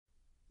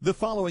The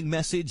following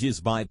message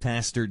is by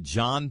Pastor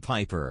John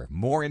Piper.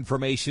 More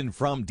information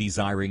from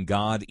Desiring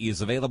God is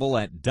available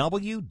at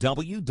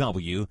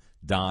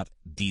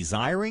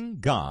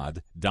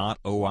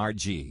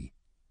www.desiringgod.org.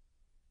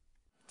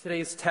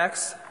 Today's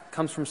text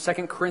comes from 2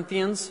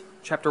 Corinthians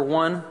chapter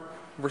 1,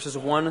 verses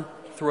 1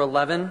 through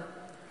 11.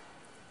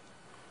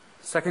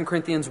 2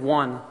 Corinthians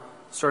 1,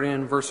 starting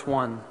in verse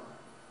 1.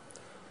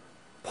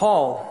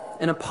 Paul,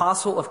 an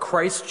apostle of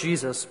Christ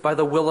Jesus by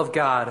the will of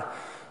God,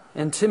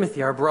 and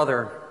Timothy, our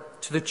brother,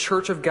 to the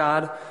church of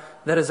God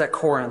that is at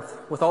Corinth,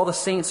 with all the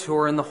saints who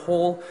are in the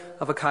whole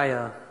of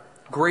Achaia,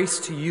 grace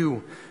to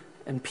you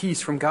and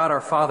peace from God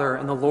our Father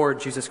and the Lord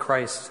Jesus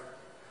Christ.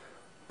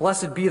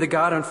 Blessed be the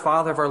God and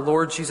Father of our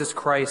Lord Jesus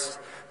Christ,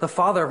 the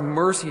Father of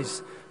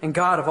mercies and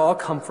God of all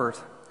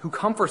comfort, who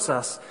comforts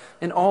us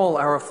in all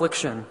our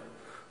affliction,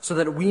 so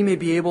that we may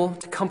be able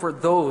to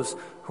comfort those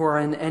who are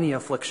in any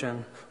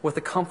affliction, with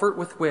the comfort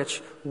with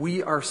which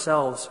we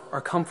ourselves are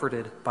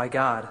comforted by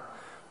God.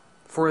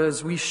 For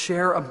as we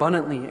share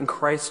abundantly in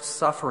Christ's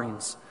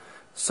sufferings,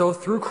 so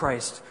through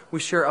Christ we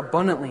share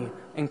abundantly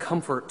in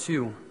comfort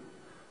too.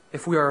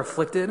 If we are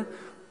afflicted,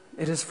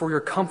 it is for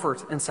your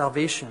comfort and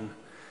salvation.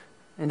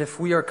 And if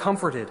we are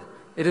comforted,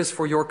 it is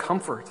for your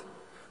comfort,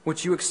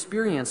 which you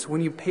experience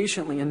when you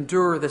patiently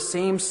endure the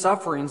same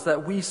sufferings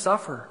that we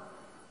suffer.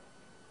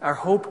 Our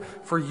hope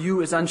for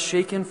you is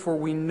unshaken, for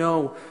we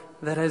know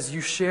that as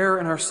you share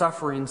in our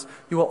sufferings,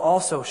 you will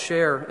also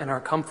share in our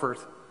comfort.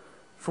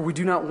 For we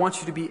do not want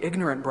you to be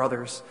ignorant,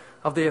 brothers,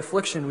 of the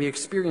affliction we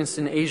experienced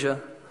in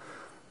Asia.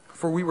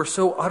 For we were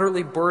so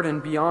utterly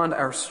burdened beyond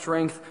our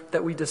strength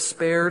that we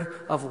despaired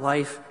of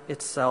life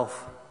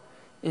itself.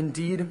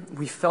 Indeed,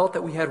 we felt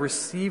that we had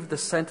received the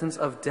sentence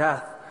of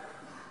death,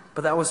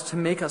 but that was to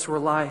make us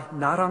rely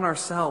not on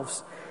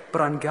ourselves,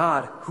 but on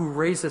God, who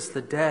raises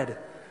the dead.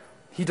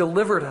 He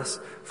delivered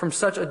us from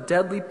such a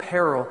deadly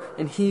peril,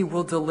 and He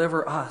will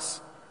deliver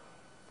us.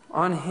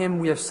 On Him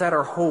we have set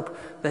our hope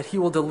that He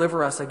will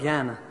deliver us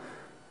again.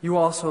 You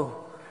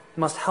also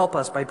must help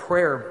us by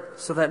prayer,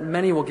 so that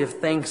many will give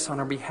thanks on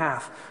our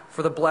behalf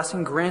for the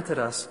blessing granted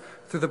us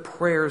through the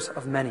prayers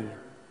of many.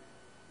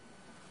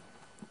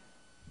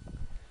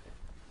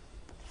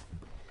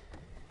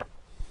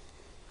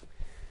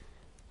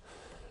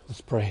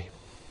 Let's pray.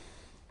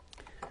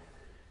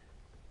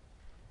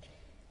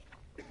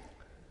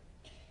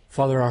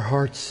 Father, our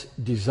heart's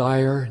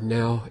desire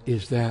now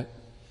is that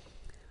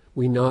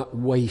we not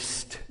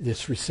waste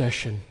this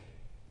recession.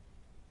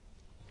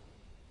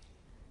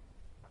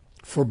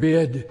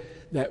 Forbid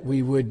that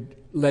we would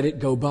let it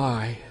go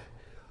by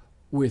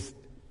with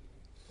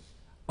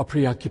a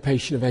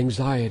preoccupation of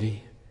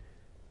anxiety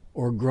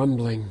or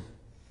grumbling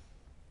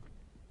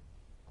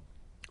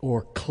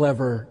or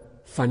clever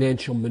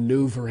financial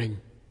maneuvering.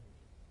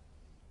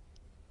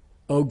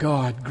 Oh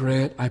God,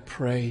 grant, I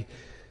pray,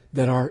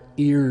 that our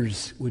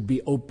ears would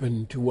be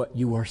open to what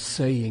you are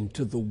saying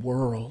to the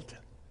world.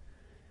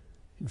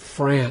 In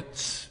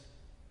France,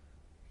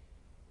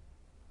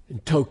 in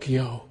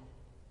Tokyo,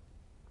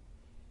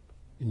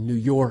 in New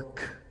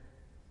York,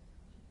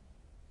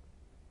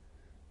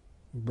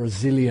 in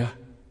Brasilia.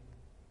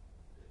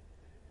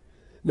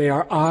 May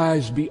our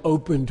eyes be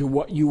open to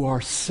what you are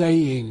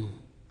saying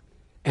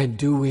and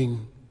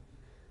doing.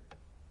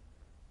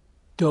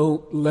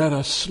 Don't let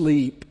us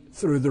sleep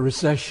through the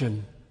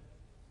recession.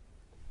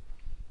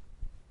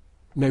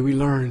 May we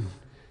learn,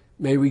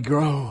 may we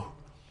grow.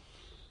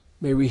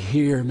 May we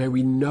hear, may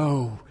we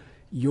know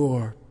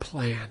your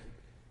plan.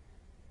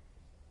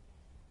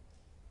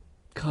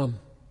 Come,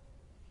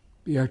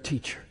 be our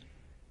teacher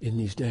in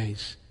these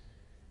days.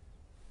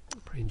 I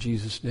pray in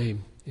Jesus'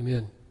 name,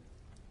 amen.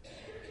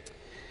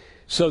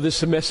 So this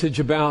is a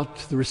message about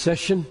the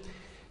recession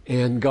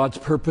and God's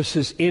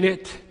purposes in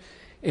it.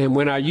 And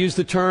when I use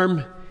the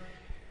term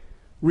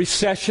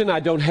recession,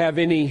 I don't have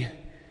any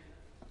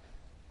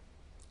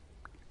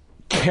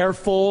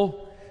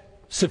careful,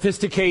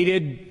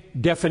 sophisticated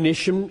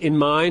definition in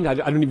mind. I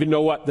don't even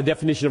know what the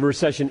definition of a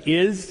recession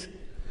is.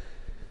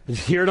 I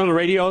just hear it on the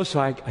radio, so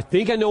I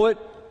think I know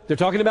what they're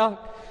talking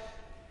about.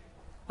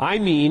 I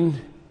mean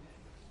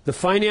the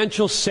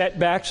financial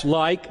setbacks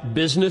like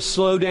business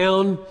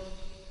slowdown,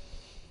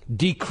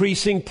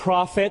 decreasing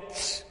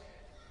profits,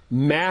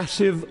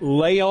 massive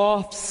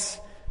layoffs,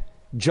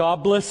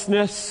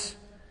 joblessness,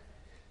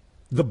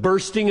 the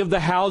bursting of the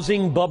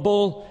housing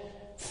bubble,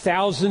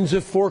 thousands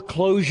of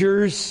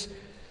foreclosures,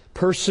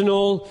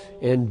 personal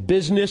and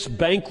business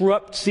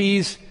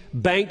bankruptcies,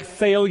 bank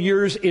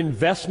failures,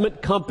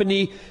 investment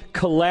company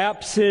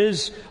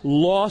collapses,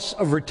 loss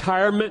of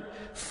retirement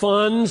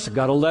funds.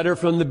 Got a letter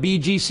from the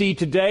BGC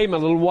today, my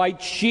little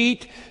white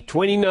sheet,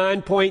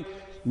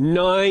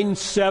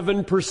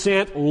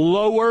 29.97%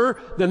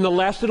 lower than the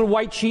last little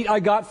white sheet I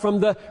got from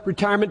the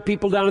retirement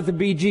people down at the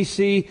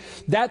BGC.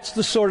 That's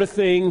the sort of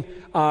thing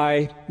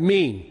I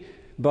mean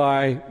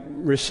by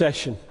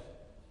recession.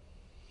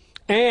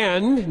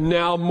 And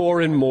now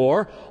more and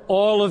more,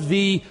 all of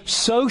the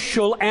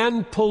social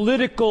and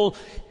political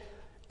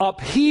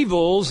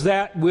upheavals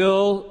that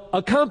will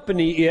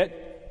accompany it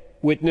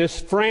Witness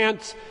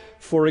France,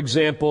 for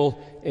example,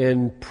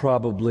 and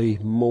probably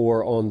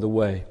more on the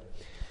way.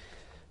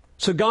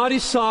 So God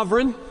is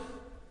sovereign,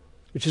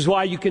 which is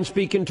why you can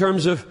speak in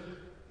terms of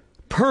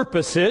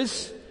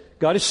purposes.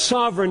 God is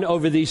sovereign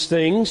over these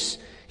things.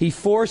 He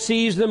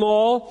foresees them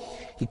all.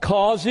 He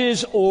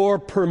causes or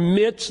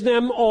permits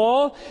them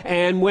all.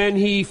 And when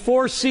He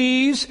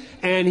foresees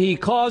and He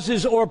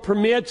causes or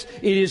permits,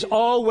 it is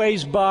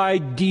always by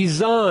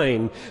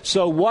design.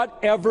 So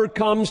whatever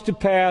comes to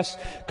pass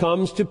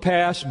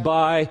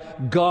by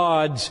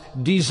God's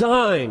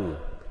design.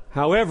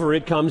 However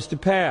it comes to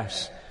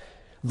pass.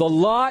 The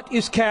lot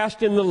is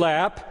cast in the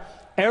lap.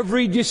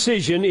 Every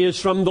decision is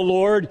from the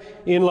Lord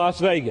in Las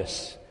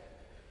Vegas.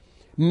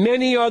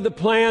 Many are the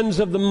plans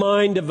of the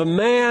mind of a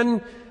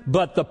man,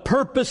 but the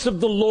purpose of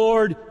the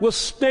Lord will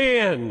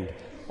stand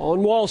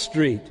on Wall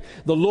Street.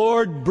 The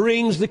Lord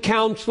brings the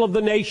counsel of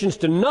the nations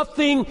to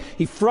nothing.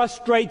 He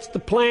frustrates the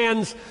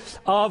plans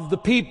of the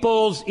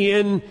peoples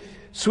in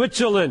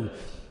Switzerland.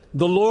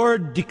 The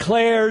Lord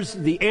declares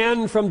the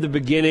end from the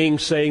beginning,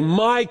 saying,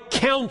 "My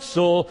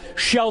counsel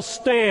shall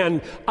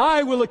stand.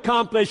 I will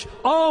accomplish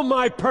all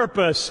my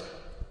purpose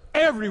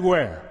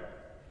everywhere."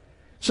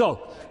 So,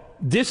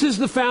 this is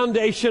the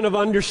foundation of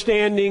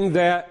understanding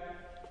that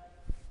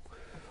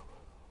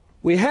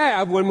we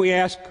have when we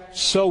ask,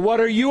 so what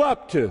are you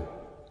up to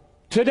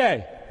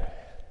today?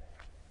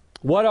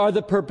 What are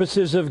the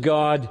purposes of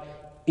God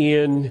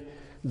in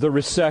the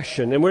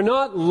recession? And we're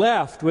not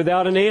left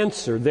without an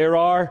answer. There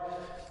are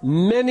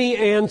many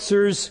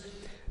answers,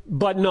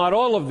 but not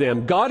all of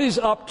them. God is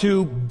up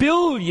to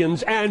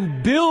billions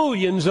and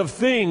billions of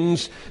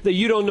things that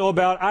you don't know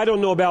about, I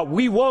don't know about,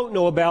 we won't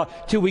know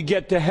about till we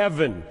get to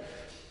heaven.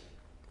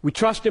 We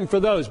trust Him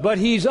for those. But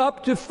He's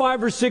up to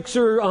 5 or 6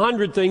 or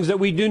 100 things that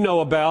we do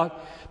know about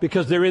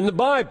because they're in the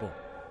Bible.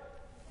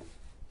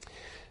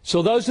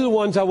 So those are the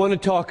ones I want to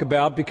talk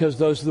about because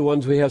those are the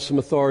ones we have some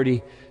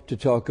authority to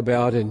talk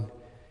about, and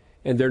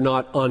they're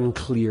not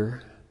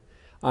unclear.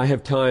 I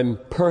have time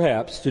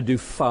perhaps to do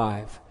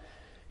 5.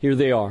 Here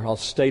they are. I'll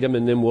state them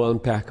and then we'll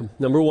unpack them.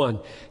 Number 1,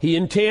 He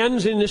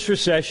intends in this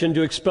recession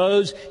to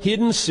expose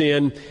hidden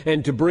sin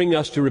and to bring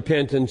us to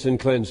repentance and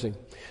cleansing.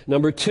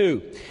 Number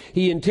 2,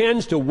 He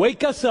intends to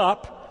wake us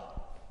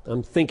up,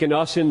 I'm thinking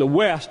us in the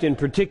West in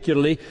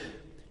particularly,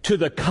 to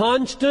the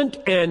constant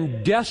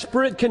and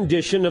desperate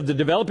condition of the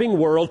developing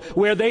world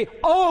where they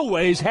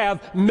always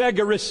have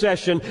mega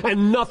recession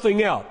and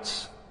nothing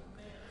else.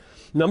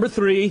 Number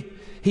 3,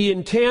 He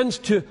intends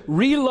to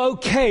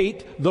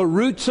relocate the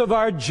roots of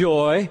our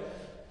joy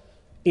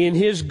in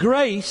His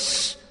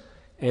grace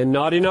and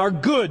not in our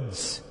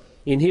goods,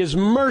 in His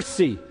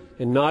mercy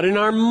and not in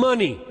our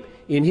money,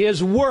 in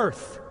His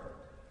worth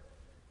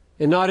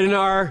and not in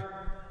our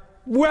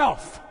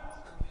wealth.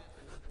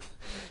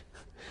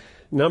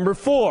 Number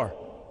 4,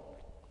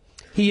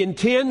 He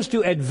intends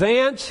to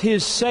advance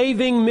His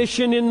saving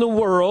mission in the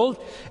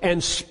world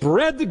and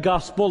spread the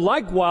gospel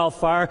like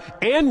wildfire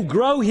and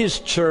grow His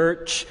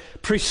church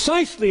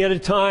precisely at a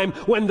time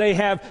when they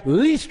have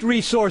least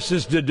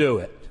resources to do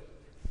it.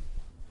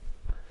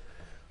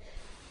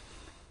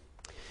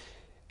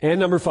 And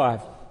number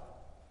 5,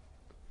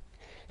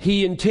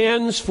 He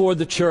intends for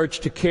the church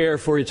to care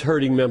for its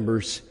hurting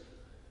members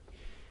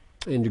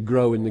and to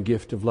grow in the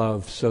gift of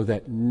love so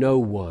that no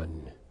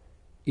one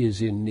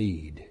is in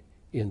need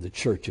in the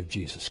church of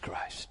Jesus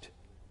Christ.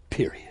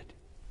 Period.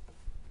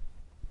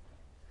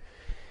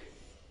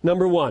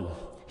 Number 1,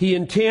 He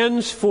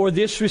intends for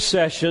this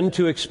recession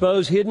to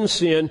expose hidden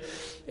sin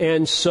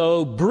and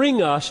so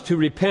bring us to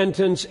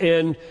repentance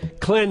and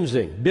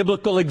cleansing.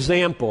 Biblical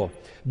example,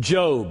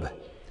 Job.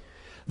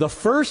 The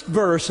first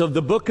verse of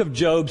the book of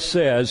Job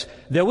says,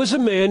 there was a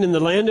man in the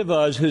land of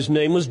Uz whose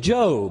name was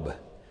Job.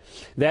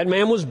 That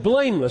man was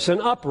blameless and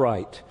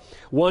upright,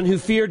 one who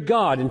feared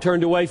God and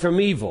turned away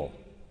from evil.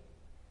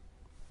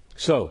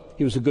 So,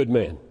 he was a good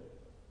man.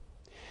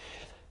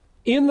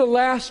 In the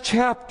last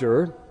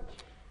chapter,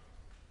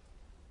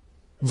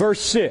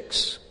 verse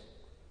 6,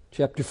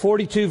 chapter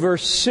 42,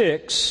 verse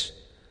 6,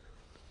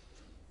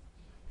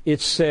 it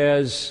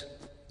says,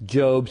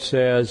 Job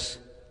says,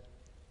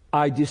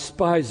 I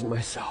despise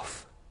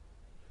myself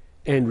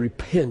and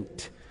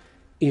repent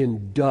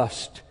in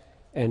dust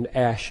and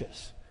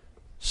ashes.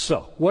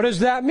 So, what does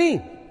that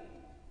mean?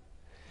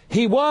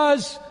 He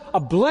was a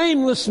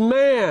blameless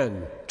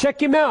man. Check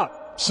him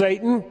out,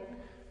 Satan.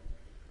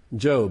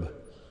 Job,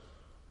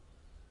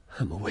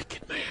 I'm a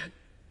wicked man.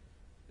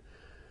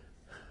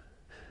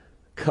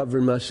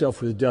 Covering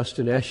myself with dust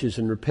and ashes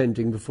and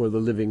repenting before the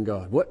living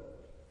God.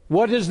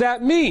 What does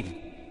that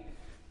mean?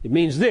 It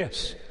means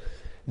this.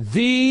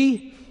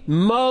 The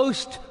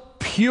most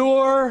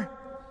pure,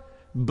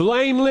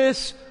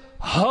 blameless,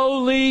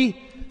 holy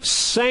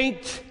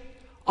saint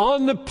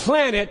on the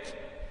planet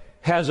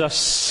has a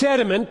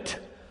sediment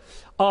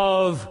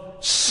of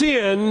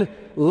sin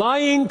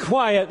lying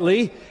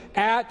quietly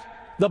at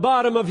the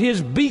bottom of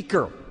his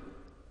beaker.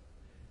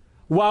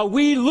 While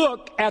we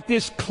look at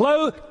this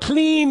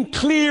clean,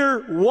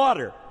 clear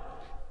water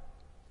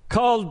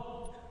called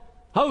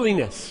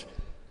holiness,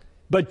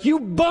 But you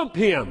bump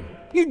him.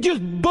 You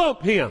just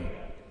bump him.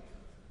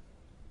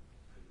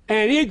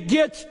 And it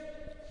gets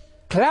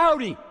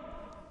cloudy.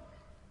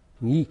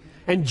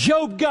 And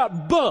Job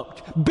got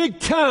bumped big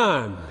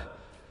time.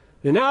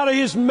 And out of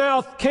his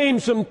mouth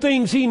came some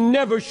things he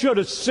never should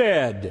have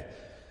said,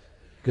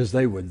 because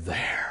they were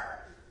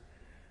there.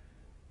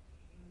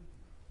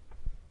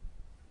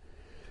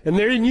 And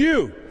they're in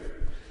you.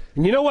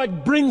 And you know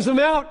what brings them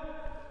out?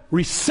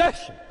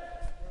 Recession.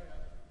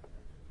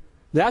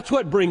 That's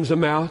what brings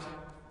them out.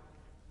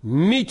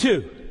 Me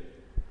too.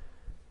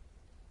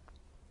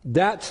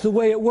 That's the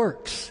way it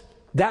works.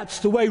 That's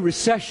the way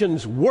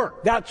recessions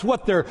work. That's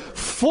what they're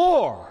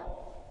for.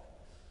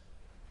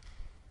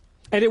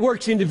 And it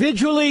works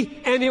individually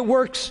and it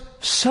works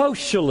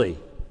socially.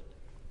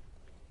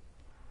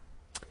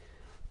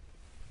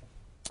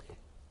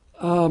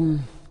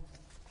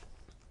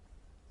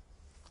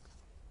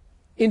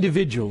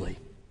 Individually.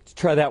 Let's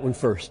try that one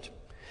first.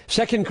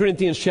 2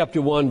 Corinthians chapter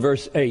 1,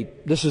 verse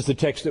 8. This is the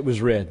text that was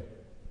read.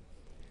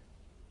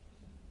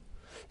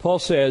 Paul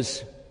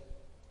says,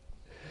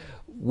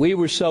 "We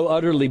were so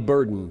utterly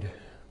burdened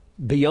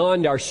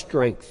beyond our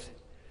strength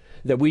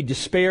that we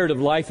despaired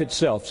of life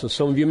itself." So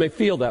some of you may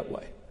feel that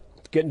way.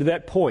 It's getting to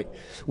that point.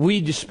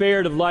 We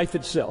despaired of life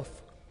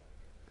itself.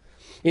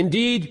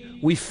 Indeed,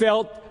 we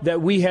felt that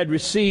we had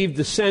received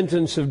the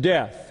sentence of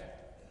death.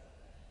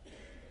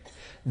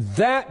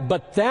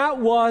 But that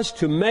was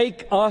to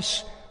make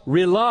us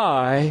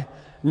rely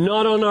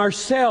not on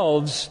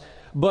ourselves,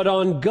 but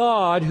on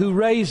God who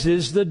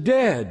raises the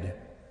dead.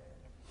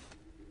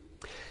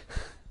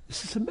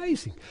 This is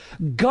amazing.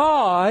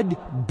 God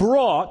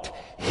brought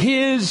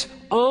His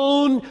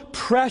own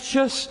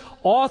precious,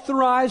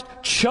 authorized,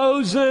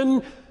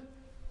 chosen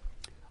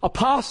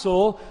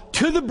apostle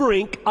to the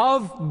brink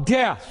of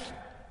death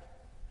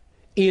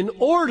in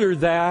order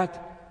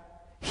that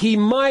he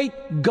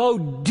might go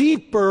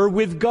deeper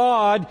with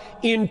God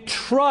in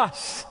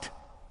trust.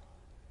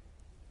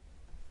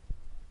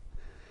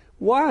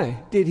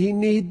 Why did he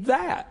need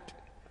that?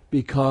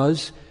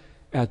 Because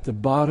at the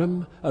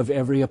bottom of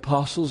every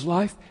apostle's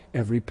life,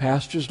 every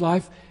pastor's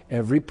life,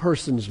 every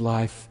person's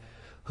life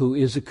who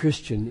is a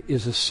Christian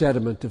is a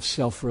sediment of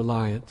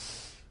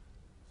self-reliance,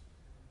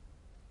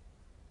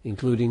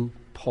 including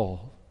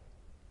Paul.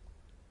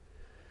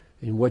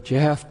 And what you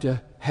have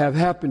to have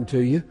happen to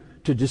you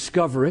to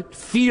discover it,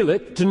 feel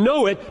it, to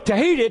know it, to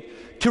hate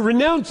it, to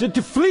renounce it,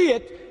 to flee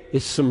it,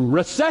 is some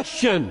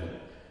recession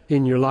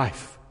in your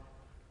life.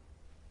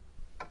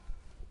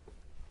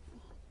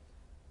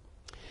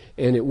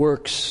 And it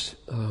works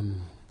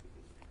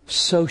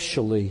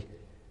socially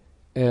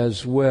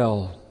as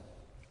well.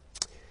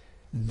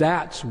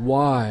 That's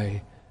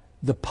why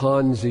the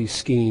Ponzi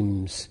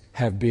schemes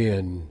have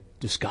been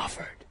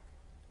discovered.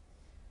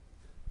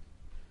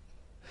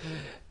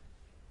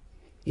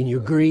 In your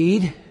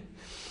greed,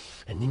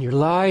 and in your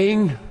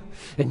lying,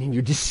 and in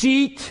your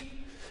deceit,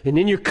 and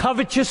in your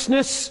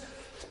covetousness,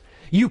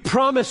 you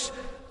promise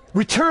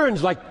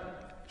returns like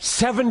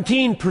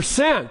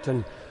 17%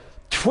 and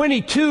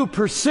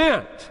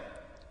 22%.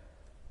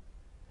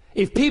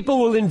 If people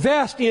will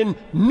invest in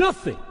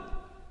nothing,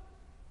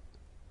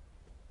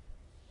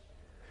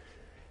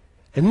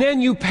 and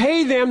then you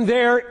pay them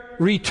their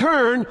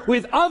return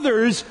with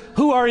others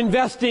who are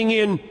investing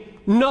in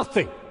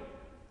nothing.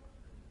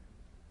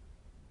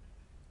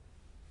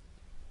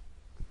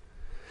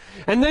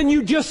 And then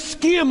you just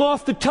skim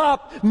off the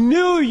top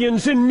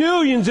millions and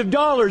millions of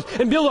dollars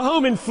and build a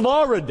home in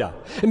Florida,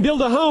 and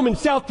build a home in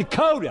South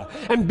Dakota,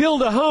 and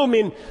build a home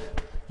in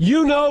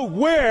you know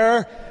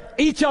where,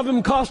 each of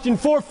them costing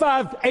 $4,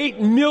 $5, $8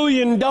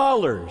 million.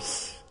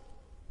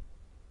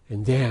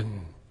 And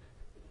then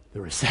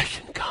the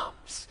recession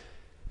comes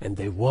and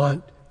they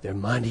want their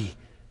money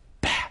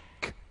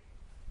back.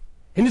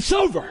 And it's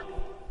over.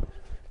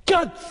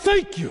 God,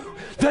 thank you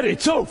that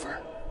it's over.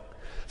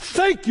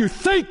 Thank you,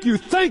 thank you,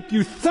 thank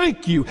you,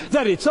 thank you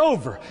that it's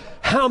over.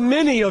 How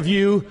many of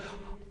you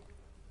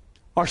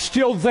are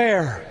still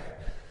there?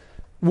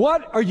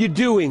 What are you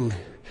doing?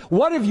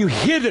 What have you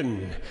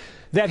hidden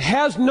that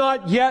has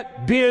not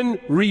yet been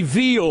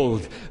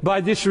revealed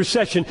by this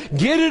recession?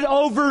 Get it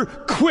over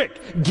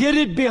quick. Get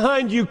it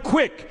behind you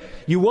quick.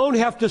 You won't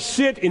have to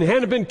sit in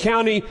Hennepin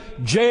County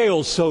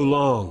jail so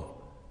long.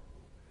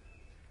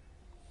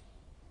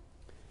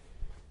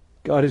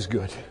 God is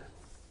good.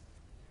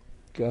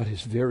 God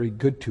is very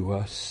good to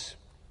us.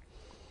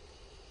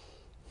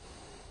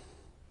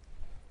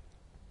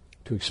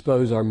 To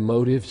expose our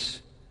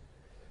motives.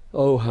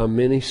 Oh, how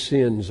many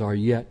sins are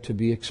yet to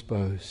be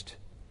exposed.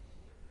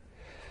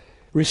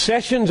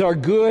 Recessions are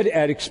good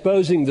at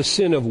exposing the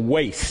sin of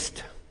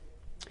waste.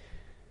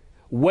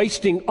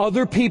 Wasting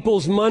other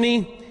people's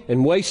money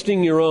and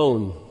wasting your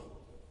own.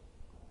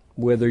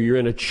 Whether you're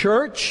in a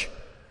church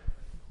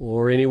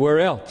or anywhere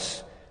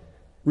else.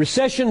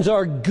 Recessions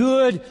are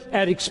good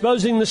at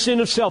exposing the sin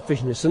of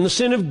selfishness and the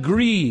sin of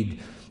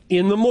greed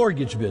in the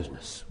mortgage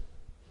business.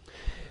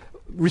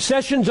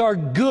 Recessions are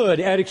good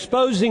at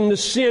exposing the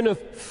sin of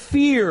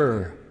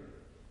fear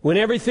When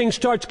everything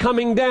starts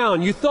coming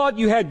down, you thought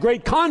you had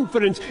great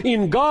confidence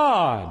in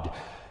God.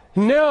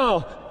 Now,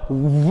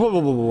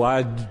 whoa,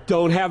 I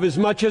don't have as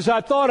much as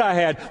I thought I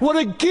had. What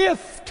a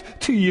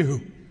gift to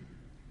you.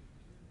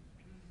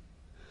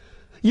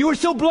 You were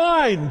so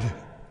blind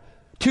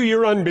to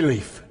your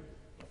unbelief.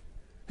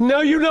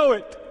 Now you know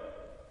it.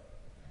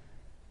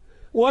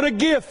 What a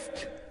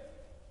gift.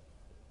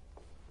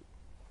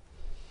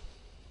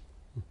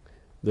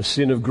 The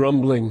sin of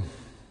grumbling.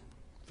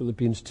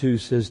 Philippians 2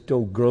 says,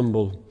 don't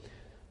grumble.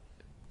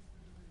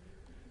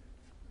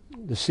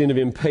 The sin of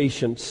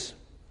impatience.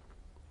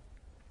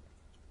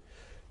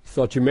 You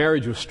thought your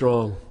marriage was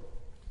strong.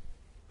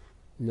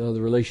 Now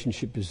the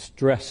relationship is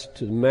stressed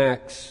to the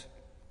max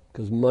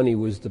because money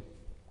was the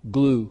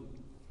glue,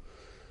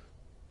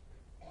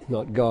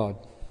 not God.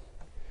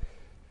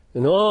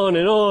 And on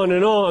and on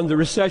and on, the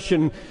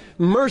recession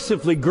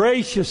mercifully,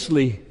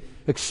 graciously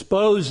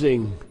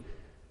exposing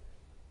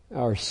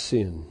our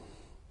sin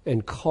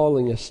and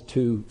calling us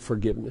to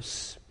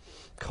forgiveness,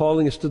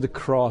 calling us to the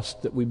cross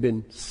that we've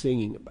been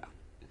singing about,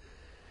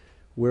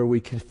 where we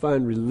can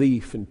find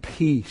relief and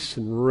peace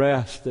and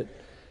rest that,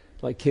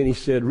 like Kenny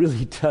said,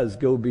 really does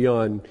go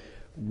beyond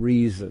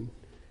reason.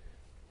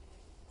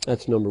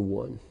 That's number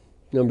one.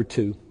 Number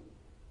two,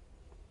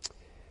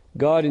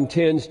 God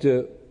intends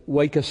to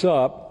wake us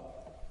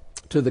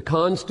up to the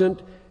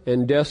constant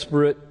and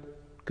desperate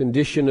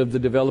condition of the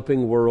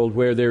developing world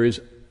where there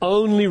is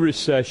only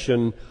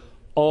recession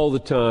all the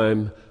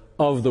time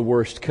of the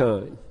worst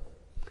kind.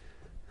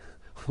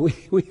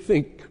 We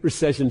think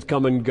recessions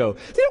come and go.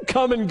 They don't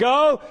come and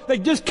go. They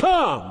just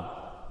come.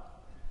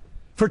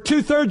 For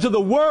 2/3 of the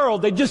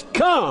world, they just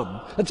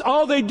come. That's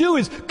all they do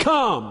is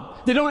come.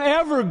 They don't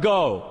ever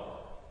go.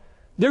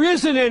 There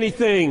isn't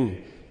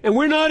anything, and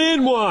we're not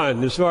in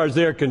one as far as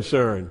they're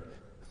concerned.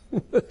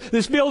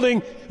 This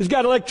building has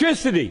got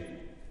electricity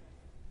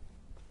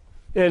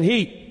and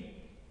heat.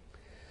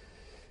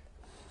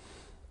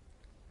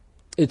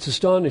 It's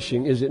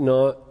astonishing, is it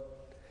not,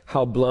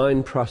 how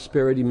blind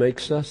prosperity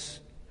makes us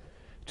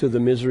to the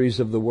miseries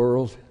of the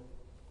world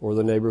or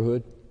the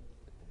neighborhood?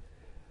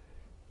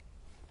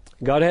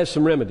 God has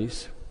some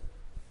remedies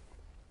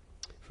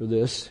for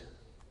this.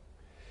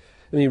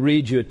 Let me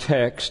read you a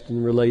text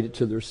and relate it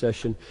to the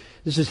recession.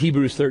 This is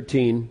Hebrews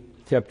 13,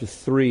 chapter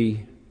 3.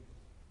 It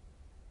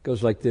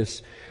goes like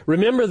this.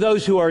 Remember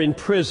those who are in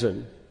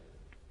prison,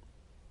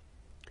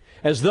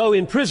 as though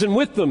in prison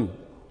with them,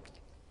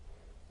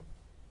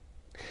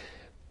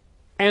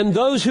 and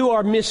those who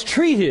are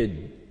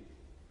mistreated,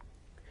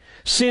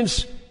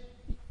 since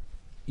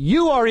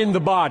you are in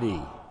the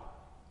body.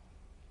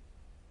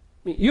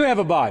 You have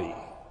a body.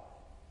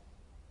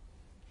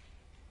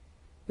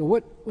 Now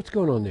what's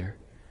going on there?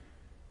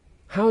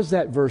 How's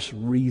that verse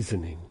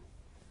reasoning?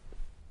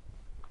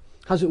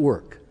 How's it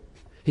work?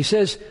 He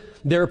says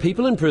there are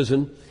people in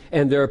prison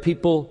and there are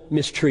people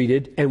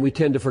mistreated and we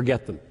tend to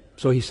forget them.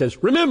 So he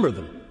says, remember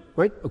them,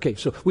 right? Okay,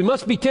 so we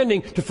must be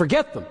tending to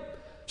forget them.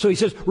 So he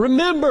says,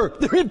 remember,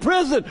 they're in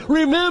prison.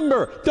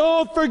 Remember,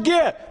 don't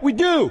forget. We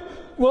do.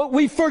 Well,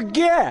 we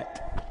forget.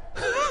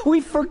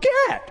 We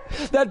forget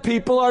that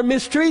people are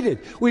mistreated.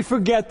 We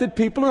forget that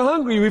people are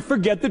hungry. We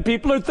forget that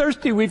people are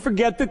thirsty. We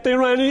forget that they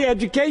don't have any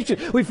education.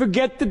 We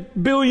forget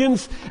that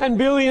billions and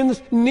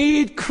billions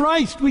need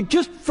Christ. We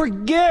just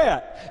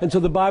forget. And so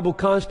the Bible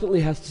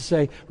constantly has to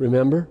say,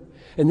 remember?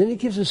 And then it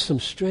gives us some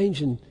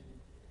strange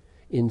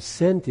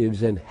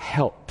incentives and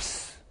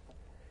helps.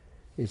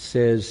 It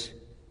says,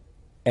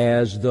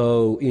 as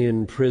though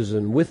in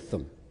prison with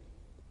them.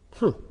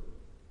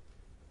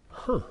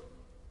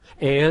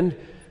 And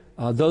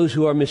those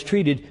who are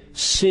mistreated,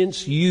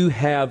 since you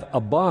have a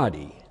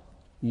body,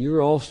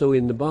 you're also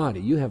in the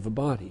body. You have a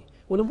body.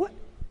 Well, then what?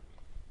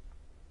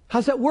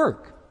 How's that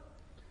work?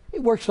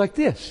 It works like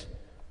this.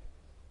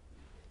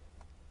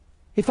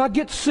 If I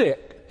get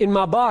sick in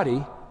my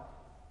body,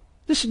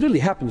 this really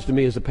happens to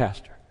me as a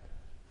pastor.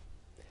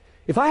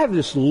 If I have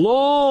this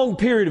long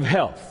period of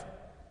health,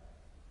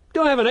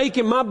 don't have an ache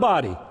in my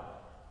body,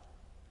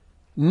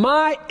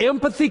 my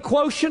empathy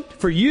quotient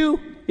for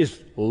you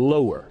is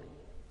lower.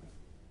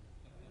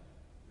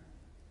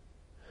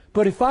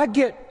 But if I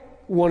get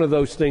one of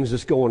those things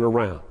that's going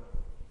around,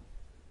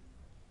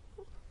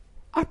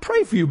 I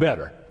pray for you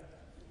better.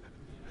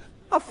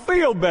 I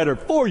feel better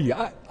for you.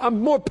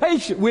 I'm more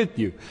patient with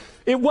you.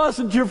 It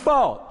wasn't your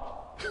fault.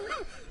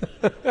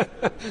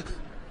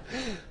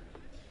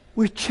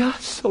 We're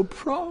just so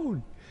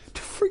prone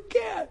to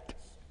forget.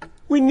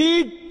 We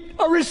need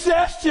a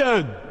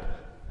recession.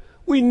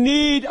 We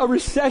need a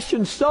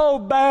recession so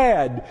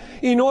bad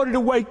in order to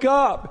wake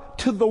up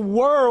to the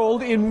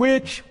world in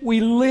which we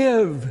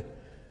live.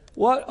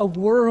 What a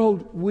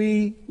world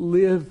we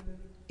live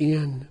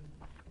in.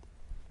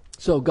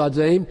 So God's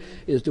aim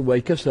is to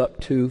wake us up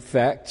to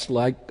facts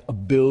like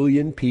 1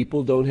 billion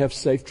people don't have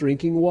safe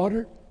drinking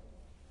water.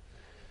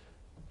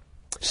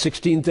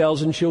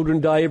 16,000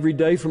 children die every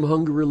day from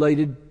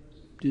hunger-related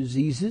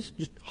diseases,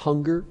 just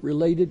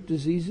hunger-related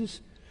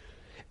diseases.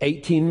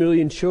 18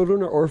 million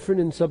children are orphaned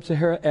in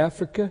sub-Saharan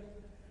Africa.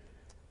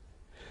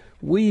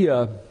 We,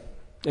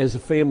 as a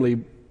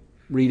family,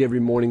 read every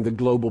morning the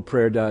Global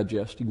Prayer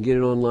Digest. You can get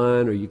it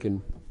online or you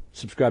can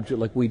subscribe to it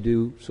like we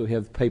do, so we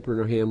have paper in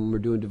our hand when we're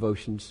doing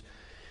devotions.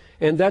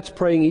 And that's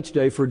praying each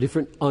day for a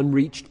different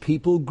unreached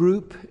people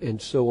group.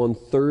 And so on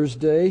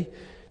Thursday,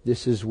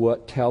 this is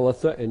what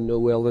Talitha and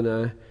Noel and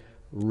I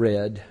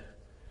read.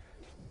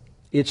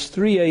 It's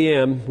 3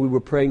 a.m. We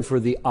were praying for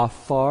the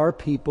Afar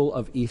people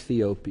of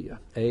Ethiopia.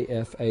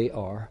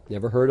 A-F-A-R.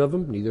 Never heard of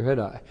them, neither had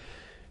I.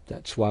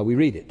 That's why we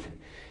read it.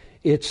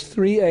 It's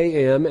 3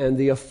 a.m. and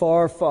the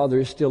Afar father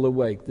is still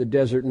awake. The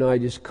desert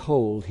night is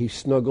cold. He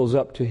snuggles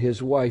up to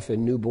his wife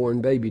and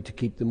newborn baby to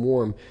keep them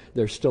warm.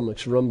 Their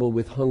stomachs rumble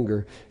with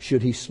hunger.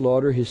 Should he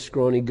slaughter his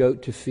scrawny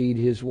goat to feed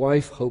his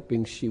wife,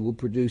 hoping she will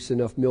produce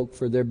enough milk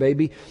for their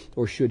baby?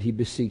 Or should he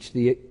beseech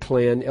the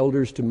clan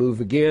elders to move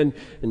again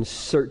in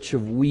search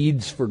of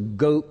weeds for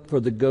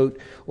the goat,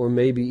 or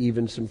maybe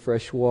even some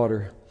fresh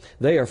water?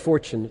 They are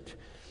fortunate.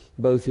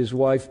 Both his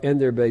wife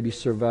and their baby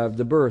survived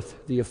the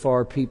birth. The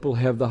Afar people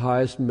have the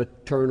highest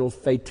maternal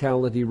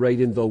fatality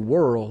rate in the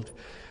world.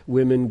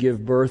 Women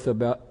give birth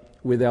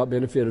without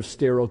benefit of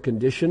sterile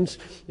conditions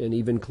and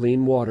even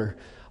clean water.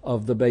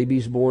 Of the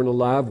babies born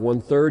alive,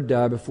 1/3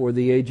 die before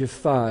the age of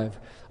 5.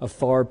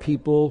 Afar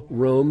people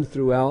roam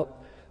throughout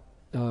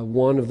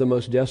one of the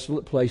most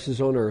desolate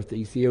places on earth, the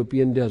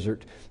Ethiopian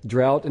desert.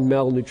 Drought and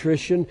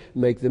malnutrition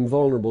make them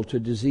vulnerable to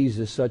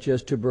diseases such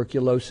as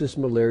tuberculosis,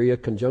 malaria,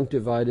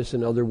 conjunctivitis,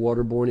 and other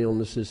waterborne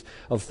illnesses.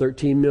 Of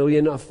 13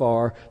 million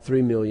Afar,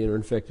 3 million are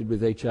infected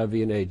with HIV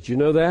and AIDS. Do you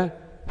know that?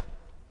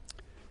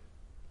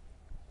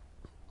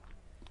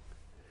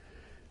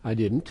 I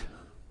didn't.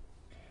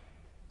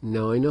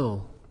 Now I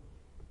know.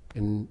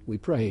 And we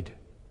prayed.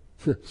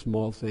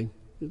 Small thing,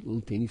 a little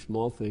teeny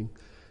small thing.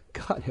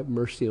 God, have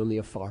mercy on the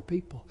Afar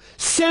people.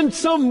 Send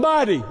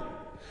somebody.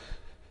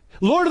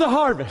 Lord of the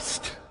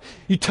harvest,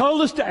 you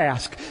told us to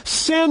ask.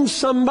 Send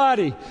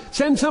somebody.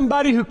 Send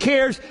somebody who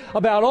cares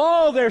about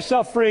all their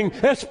suffering,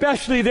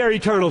 especially their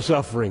eternal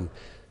suffering.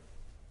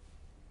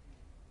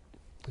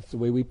 That's the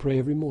way we pray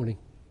every morning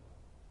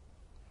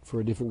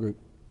for a different group.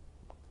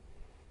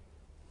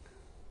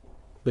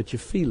 But you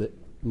feel it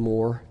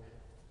more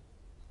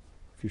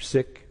if you're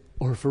sick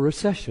or if a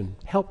recession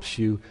helps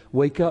you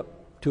wake up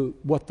to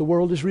what the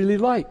world is really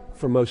like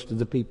for most of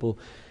the people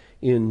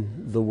in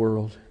the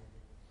world.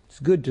 It's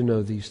good to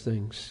know these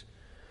things.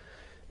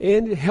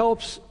 And it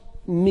helps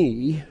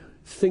me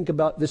think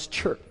about this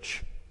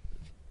church.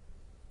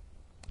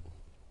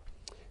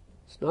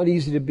 It's not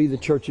easy to be the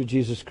Church of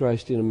Jesus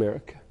Christ in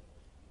America.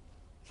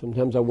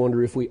 Sometimes I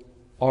wonder if we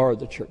are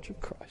the Church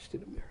of Christ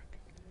in America.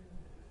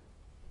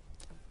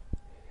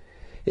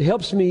 It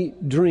helps me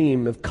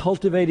dream of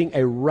cultivating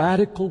a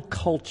radical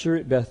culture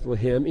at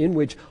Bethlehem in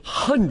which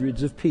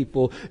hundreds of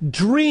people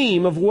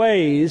dream of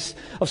ways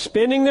of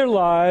spending their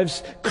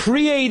lives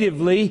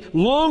creatively,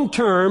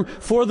 long-term,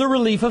 for the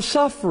relief of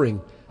suffering.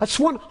 That's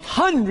what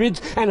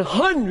hundreds and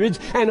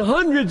hundreds and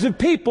hundreds of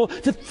people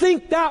to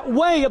think that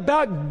way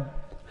about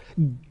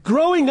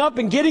growing up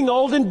and getting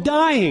old and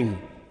dying.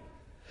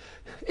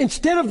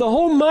 Instead of the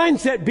whole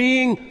mindset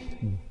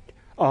being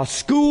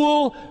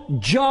school,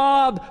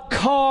 job,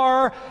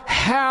 car,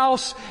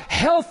 house,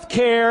 health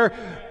care,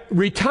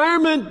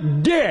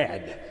 retirement,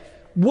 dead.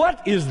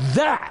 What is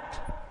that?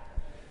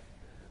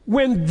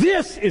 When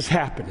this is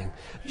happening,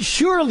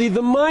 surely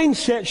the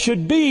mindset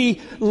should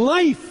be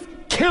life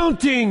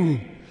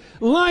counting.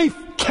 Life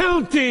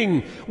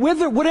counting.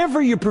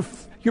 Whatever your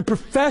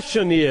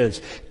profession is,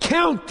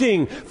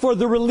 counting for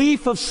the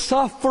relief of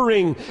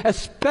suffering,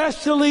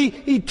 especially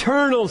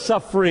eternal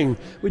suffering,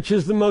 which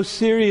is the most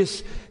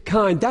serious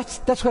kind.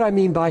 That's what I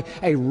mean by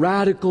a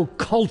radical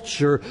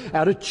culture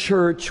at a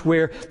church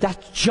where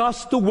that's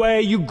just the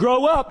way you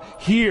grow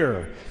up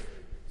here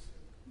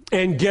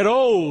and get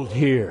old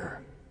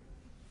here.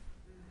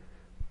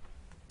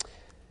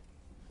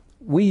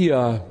 We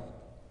have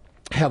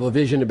a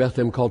vision at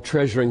Bethlehem called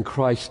Treasuring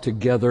Christ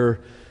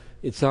Together.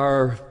 It's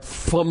our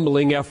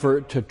fumbling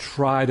effort to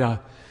try to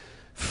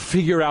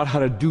figure out how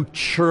to do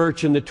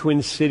church in the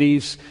Twin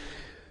Cities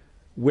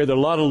where there are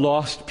a lot of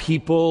lost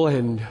people,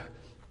 and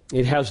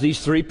it has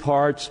these 3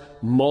 parts: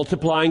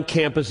 multiplying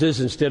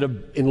campuses instead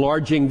of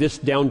enlarging this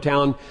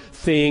downtown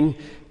thing,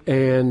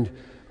 and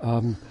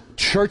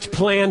church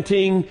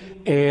planting,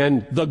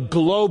 and the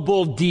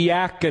global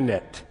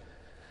diaconate,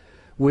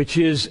 which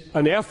is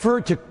an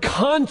effort to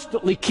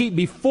constantly keep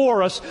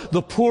before us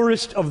the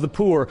poorest of the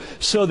poor,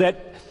 so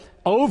that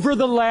over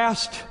the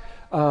last,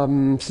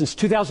 since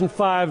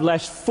 2005,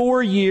 last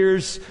 4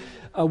 years,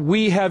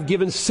 we have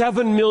given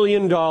 $7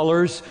 million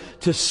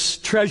to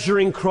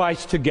Treasuring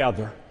Christ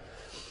Together,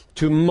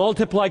 to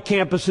multiply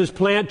campuses,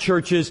 plant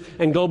churches,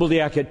 and global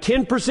diaconate.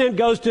 10%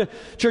 goes to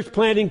church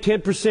planting,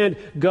 10%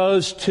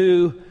 goes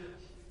to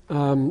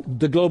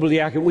the global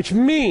diaconate, which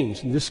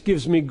means, and this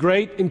gives me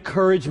great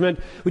encouragement,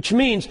 which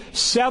means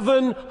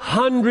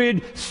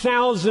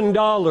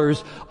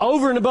 $700,000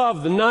 over and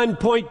above the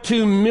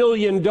 $9.2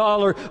 million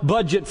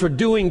budget for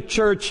doing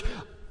church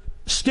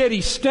steady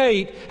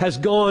state has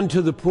gone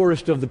to the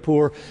poorest of the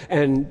poor.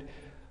 And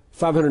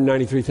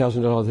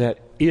 $593,000 of that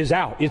is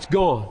out. It's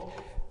gone.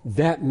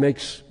 That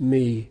makes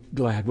me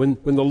glad. When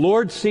the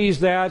Lord sees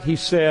that, He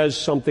says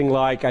something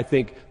like, I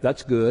think,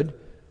 that's good.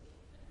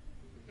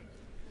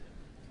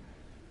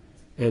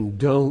 And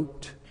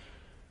don't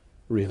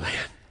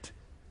relent.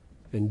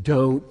 And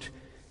don't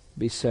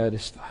be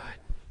satisfied.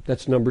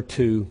 That's number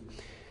 2,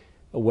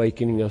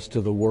 awakening us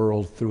to the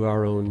world through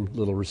our own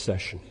little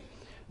recession.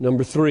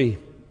 Number 3,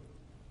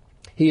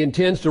 He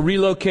intends to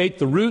relocate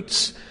the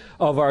roots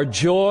of our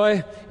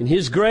joy in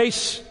His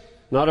grace,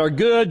 not our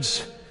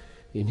goods,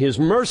 in His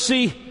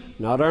mercy,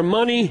 not our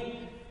money,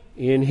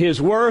 in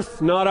His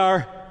worth, not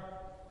our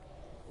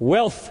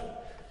wealth.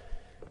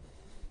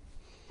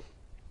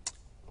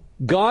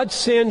 God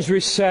sends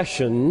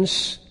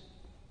recessions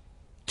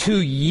to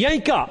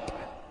yank up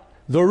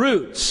the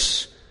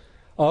roots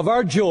of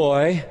our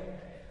joy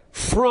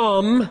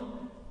from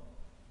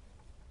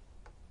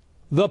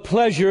the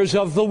pleasures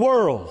of the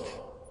world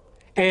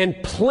and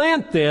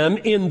plant them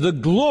in the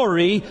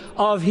glory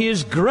of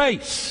His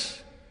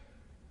grace.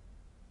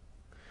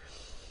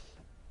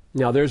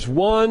 Now, there's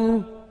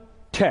one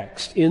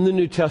text in the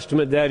New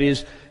Testament that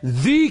is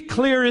the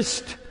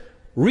clearest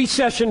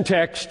recession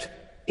text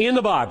in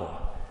the Bible.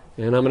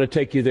 And I'm going to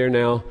take you there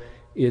now.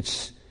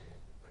 It's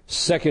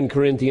 2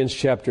 Corinthians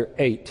chapter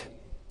 8.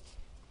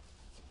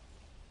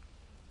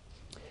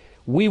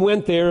 We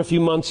went there a few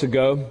months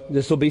ago.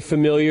 This will be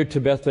familiar to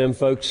Bethlehem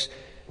folks.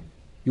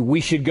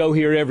 We should go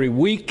here every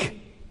week.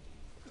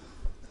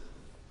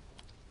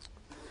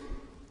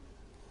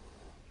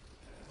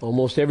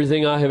 Almost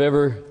everything I have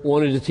ever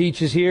wanted to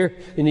teach is here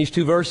in these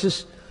 2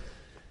 verses.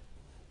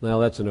 Well,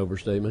 that's an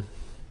overstatement.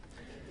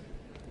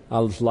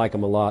 I just like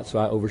them a lot, so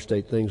I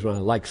overstate things when I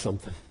like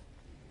something.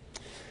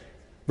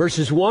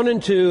 Verses 1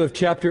 and 2 of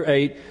chapter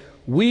 8,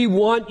 we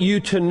want you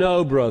to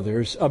know,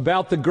 brothers,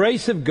 about the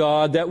grace of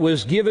God that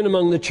was given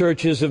among the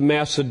churches of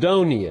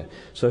Macedonia.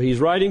 So he's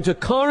writing to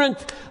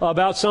Corinth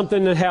about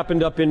something that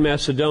happened up in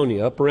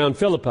Macedonia, up around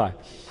Philippi.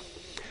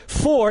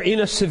 For in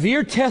a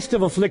severe test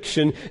of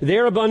affliction,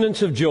 their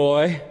abundance of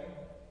joy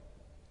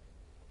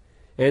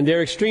and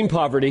their extreme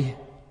poverty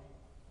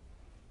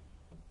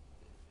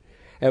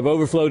have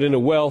overflowed into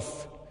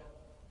wealth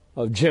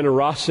of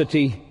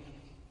generosity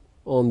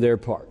on their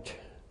part.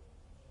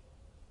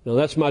 Now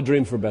that's my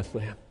dream for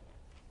Bethlehem.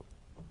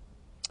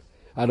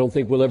 I don't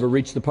think we'll ever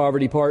reach the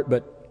poverty part,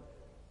 but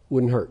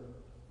wouldn't hurt,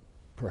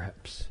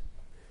 perhaps.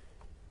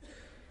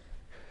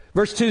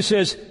 Verse 2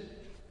 says,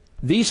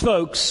 these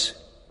folks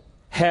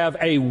have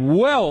a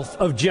wealth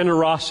of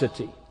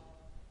generosity.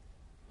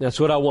 That's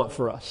what I want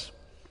for us.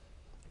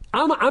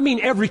 I mean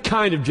every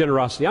kind of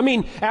generosity. I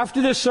mean,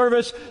 after this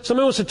service,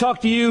 somebody wants to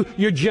talk to you,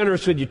 you're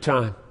generous with your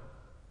time.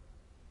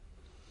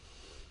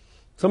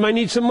 Somebody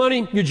needs some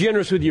money, you're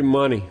generous with your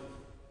money.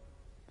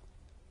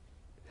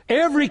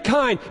 Every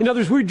kind. In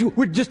other words,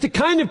 we're just the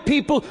kind of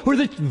people who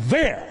are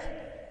there.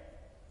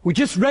 We're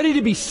just ready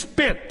to be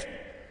spent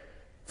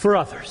for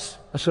others.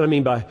 That's what I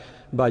mean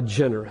by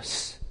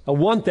generous. I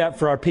want that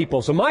for our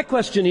people. So my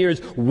question here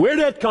is, where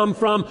did that come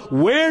from?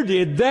 Where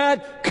did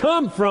that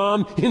come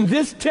from in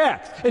this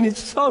text? And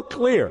it's so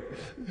clear.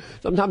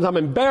 Sometimes I'm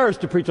embarrassed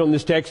to preach on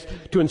this text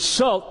to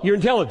insult your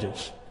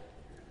intelligence.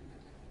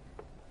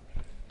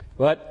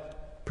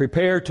 But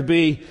prepare to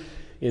be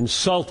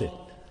insulted.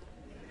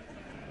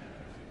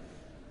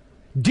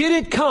 Did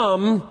it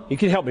come, you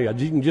can help me,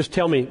 you can just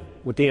tell me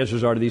what the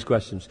answers are to these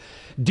questions.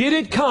 Did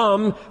it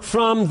come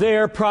from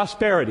their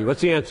prosperity?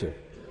 What's the answer?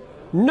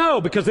 No,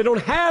 because they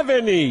don't have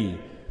any.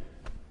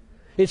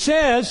 It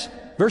says,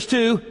 verse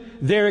 2,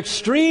 their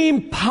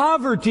extreme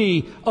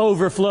poverty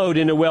overflowed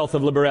into wealth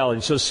of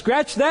liberality. So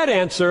scratch that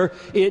answer.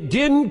 It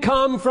didn't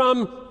come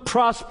from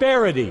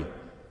prosperity.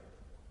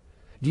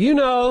 Do you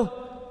know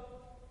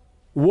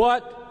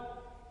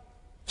what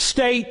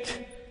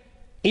state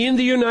in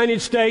the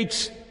United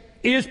States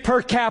is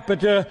per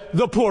capita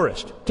the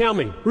poorest? Tell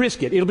me.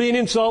 Risk it. It'll be an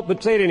insult,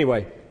 but say it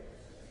anyway.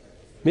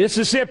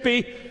 Mississippi.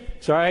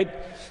 It's all right.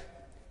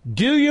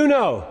 Do you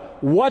know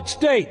what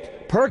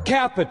state per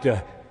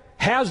capita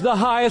has the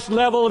highest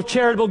level of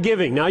charitable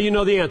giving? Now you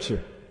know the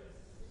answer.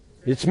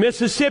 It's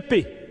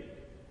Mississippi.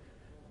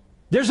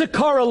 There's a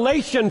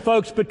correlation,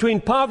 folks, between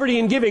poverty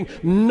and giving,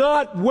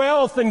 not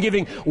wealth and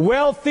giving.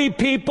 Wealthy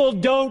people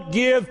don't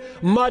give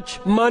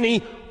much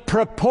money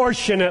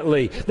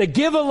proportionately. They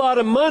give a lot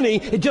of money,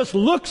 it just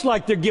looks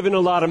like they're giving a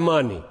lot of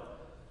money.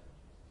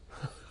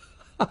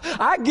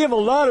 I give a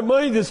lot of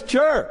money to this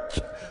church,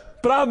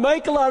 but I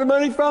make a lot of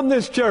money from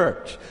this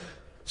church.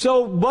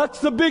 So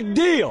what's the big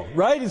deal,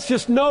 right? It's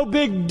just no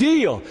big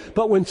deal.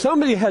 But when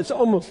somebody has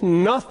almost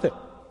nothing,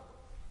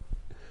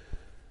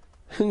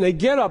 and they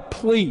get a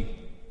plea,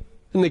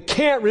 and they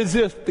can't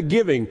resist the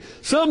giving,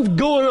 something's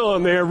going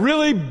on there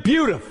really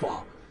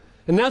beautiful.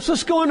 And that's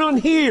what's going on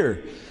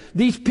here.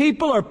 These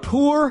people are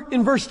poor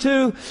in verse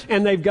 2,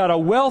 and they've got a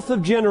wealth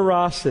of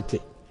generosity.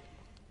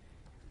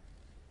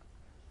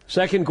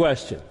 Second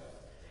question.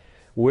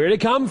 Where did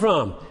it come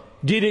from?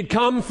 Did it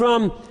come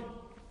from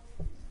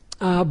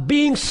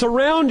being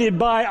surrounded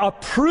by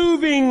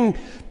approving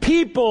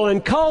people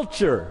and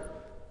culture?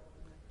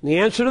 And the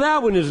answer to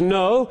that one is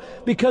no,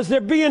 because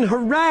they're being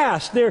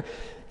harassed.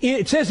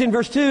 It says in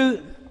verse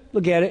 2,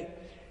 look at it,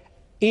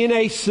 in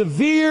a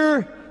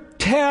severe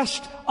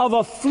test of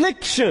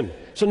affliction.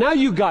 So now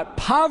you've got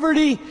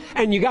poverty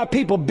and you got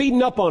people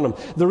beating up on them.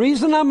 The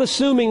reason I'm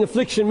assuming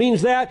affliction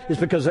means that is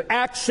because of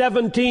Acts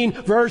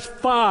 17 verse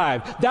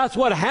 5. That's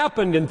what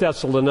happened in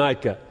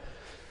Thessalonica.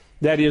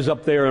 That is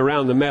up there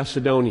around the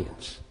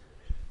Macedonians.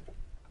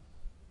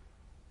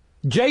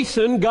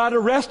 Jason got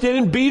arrested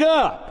and beat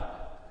up.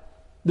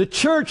 The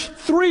church,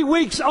 3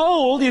 weeks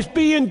old, is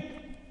being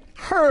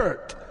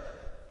hurt.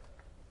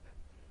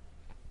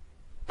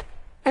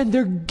 And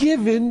they're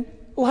giving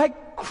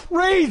like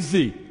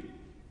crazy.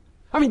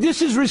 I mean,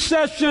 this is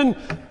recession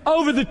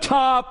over the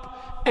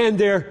top, and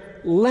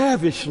they're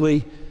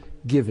lavishly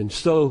given.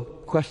 So,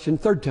 question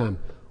third time,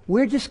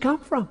 where'd this come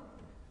from?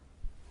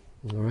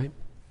 All right.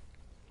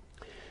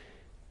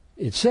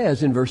 It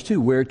says in verse 2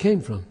 where it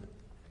came from.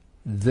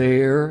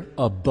 Their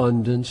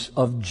abundance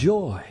of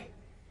joy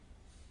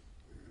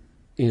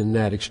in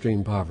that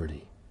extreme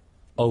poverty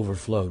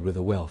overflowed with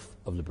a wealth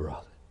of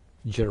liberality,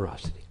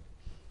 generosity.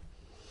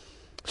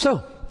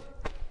 So,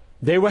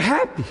 they were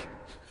happy.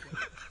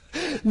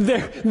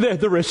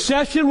 The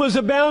recession was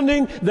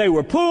abounding. They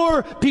were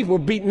poor. People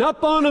were beating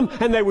up on them.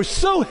 And they were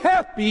so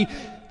happy,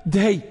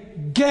 they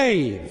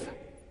gave.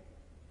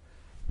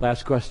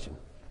 Last question.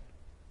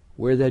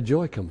 Where did that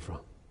joy come from?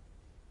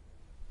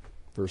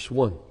 Verse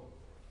 1.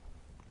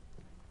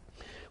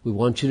 We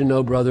want you to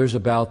know, brothers,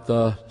 about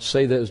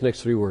say those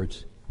next 3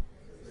 words.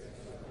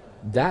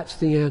 That's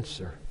the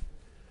answer.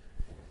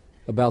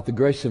 About the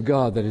grace of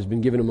God that has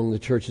been given among the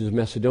churches of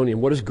Macedonia.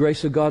 And what does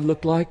grace of God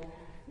look like?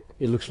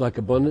 It looks like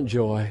abundant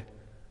joy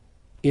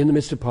in the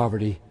midst of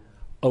poverty,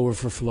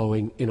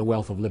 overflowing in a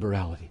wealth of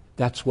liberality.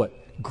 That's what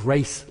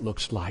grace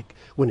looks like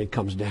when it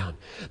comes down.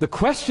 The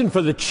question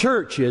for the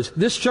church is,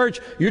 this church,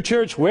 your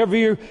church, wherever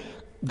you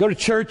go to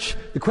church,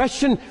 the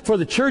question for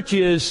the church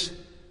is,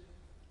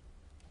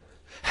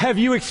 have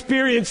you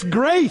experienced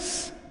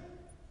grace?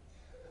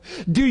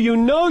 Do you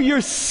know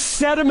your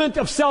sediment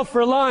of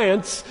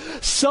self-reliance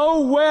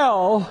so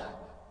well,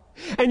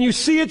 and you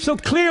see it so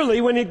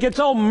clearly when it gets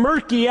all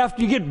murky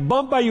after you get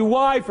bumped by your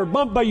wife or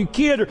bumped by your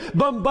kid or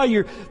bumped by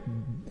your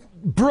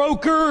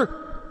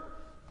broker,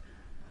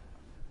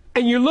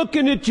 and you're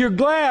looking at your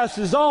glass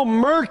is all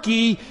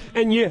murky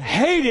and you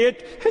hate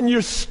it and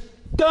you're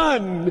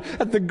stunned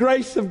at the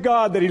grace of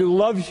God that He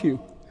loves you,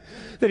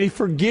 that He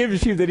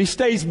forgives you, that He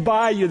stays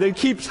by you, that He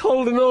keeps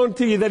holding on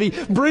to you, that He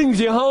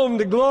brings you home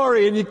to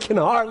glory, and you can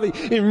hardly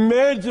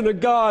imagine a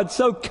God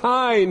so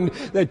kind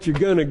that you're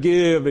going to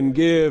give and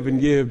give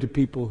and give to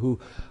people who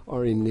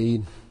are in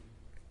need.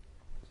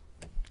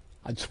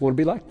 I just want to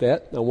be like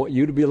that. I want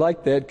you to be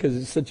like that because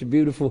it's such a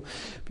beautiful,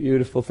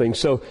 beautiful thing.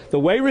 So the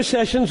way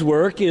recessions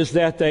work is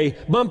that they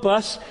bump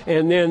us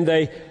and then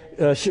they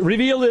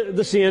reveal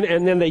the sin,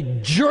 and then they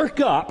jerk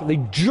up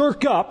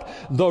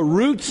the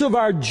roots of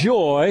our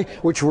joy,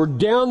 which were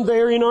down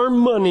there in our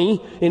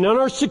money and on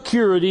our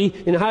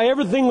security and how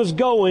everything was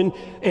going,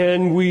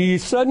 and we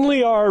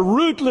suddenly are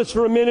rootless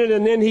for a minute,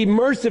 and then He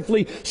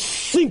mercifully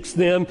sinks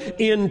them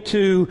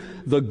into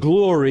the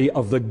glory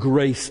of the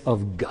grace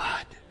of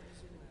God.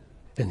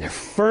 And they're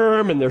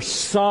firm and they're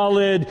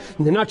solid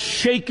and they're not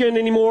shaken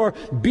anymore.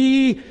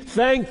 Be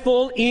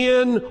thankful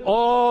in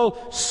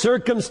all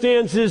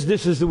circumstances.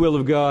 This is the will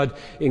of God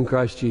in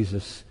Christ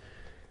Jesus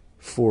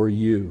for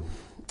you.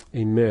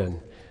 Amen.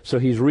 So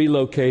He's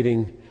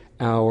relocating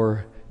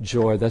our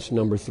joy. That's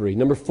number 3.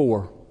 Number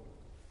 4.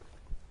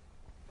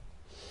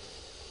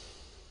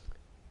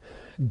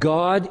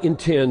 God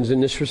intends in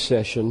this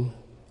recession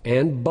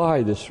and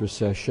by this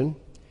recession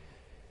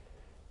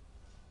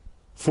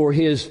for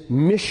His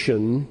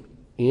mission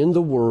in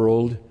the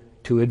world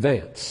to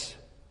advance.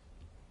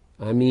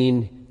 I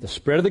mean, the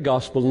spread of the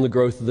gospel and the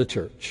growth of the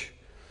church.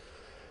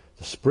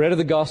 The spread of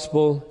the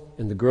gospel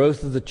and the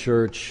growth of the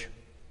church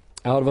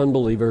out of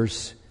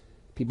unbelievers,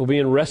 people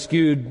being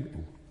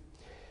rescued,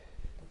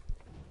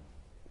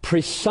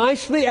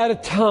 precisely at a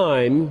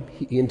time,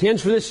 He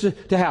intends for this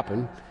to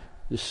happen,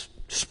 this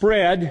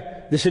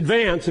spread, this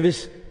advance of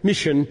His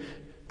mission,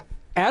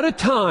 at a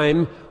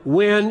time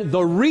when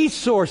the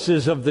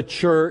resources of the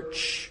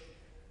church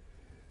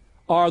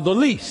are the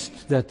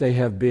least that they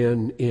have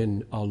been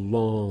in a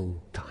long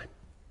time.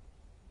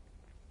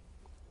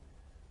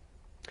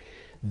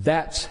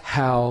 That's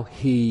how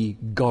He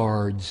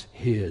guards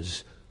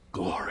His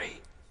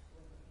glory.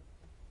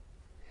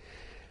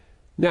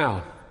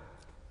 Now,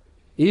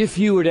 if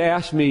you were to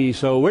ask me,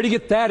 so where do you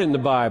get that in the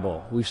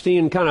Bible? We've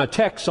seen kind of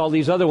texts, all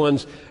these other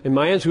ones, and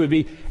my answer would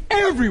be,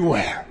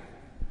 everywhere.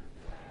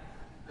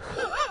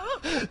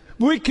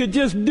 We could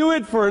just do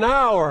it for an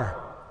hour,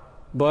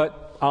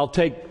 but I'll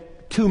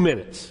take 2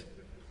 minutes.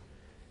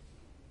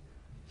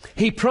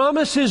 He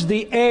promises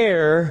the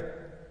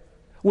heir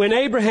when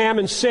Abraham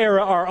and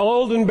Sarah are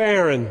old and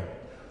barren.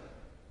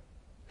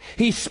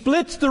 He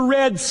splits the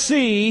Red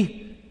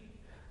Sea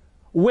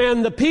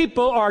when the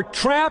people are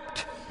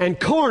trapped and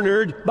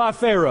cornered by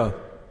Pharaoh.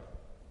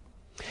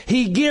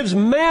 He gives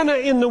manna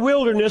in the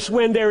wilderness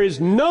when there is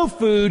no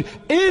food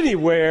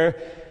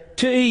anywhere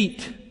to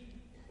eat.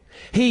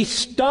 He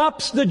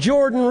stops the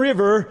Jordan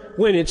River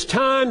when it's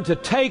time to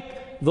take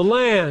the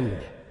land.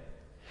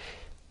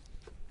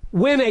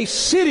 When a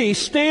city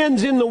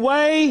stands in the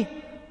way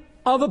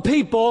of a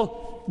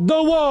people,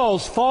 the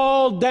walls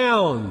fall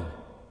down.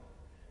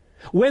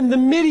 When the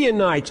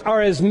Midianites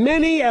are as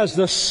many as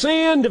the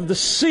sand of the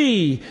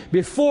sea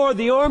before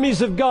the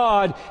armies of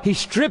God, He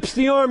strips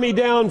the army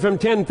down from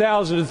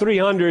 10,000 to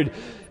 300,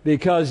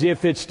 because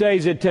if it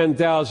stays at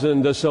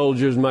 10,000, the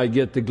soldiers might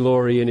get the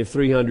glory, and if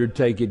 300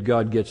 take it,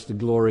 God gets the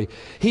glory.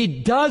 He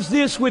does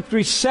this with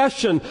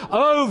recession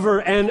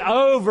over and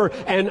over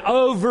and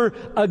over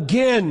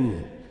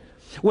again.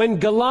 When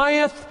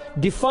Goliath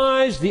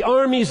defies the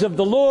armies of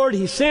the Lord,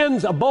 He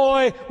sends a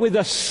boy with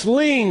a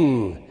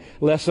sling,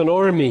 lest an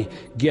army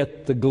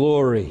get the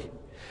glory.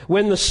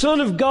 When the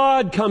Son of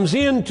God comes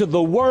into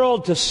the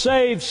world to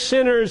save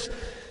sinners,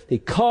 He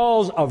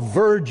calls a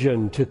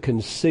virgin to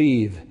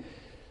conceive.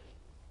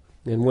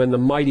 And when the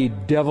mighty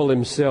devil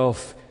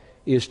himself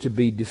is to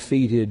be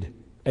defeated,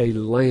 a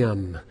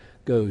lamb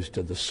goes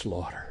to the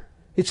slaughter.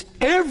 It's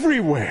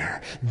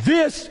everywhere.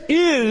 This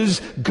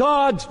is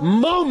God's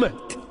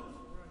moment.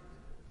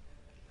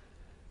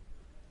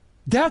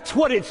 That's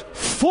what it's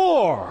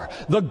for.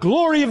 The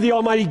glory of the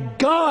Almighty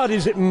God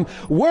is at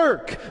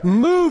work,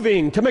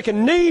 moving to make a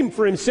name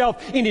for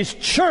Himself in His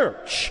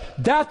church.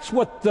 That's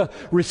what the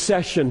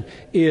recession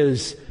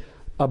is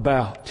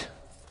about.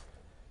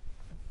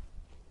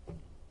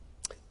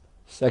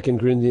 2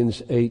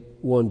 Corinthians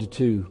 8,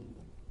 1-2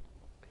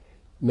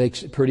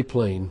 makes it pretty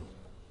plain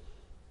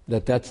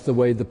that that's the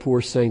way the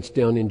poor saints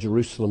down in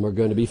Jerusalem are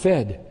going to be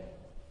fed.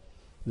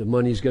 The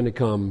money's going to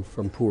come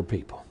from poor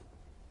people.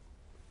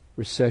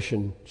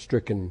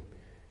 Recession-stricken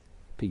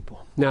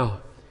people.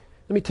 Now,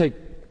 let me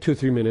take 2 or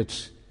 3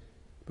 minutes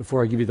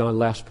before I give you the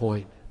last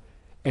point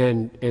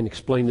and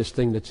explain this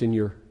thing that's in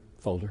your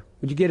folder.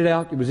 Would you get it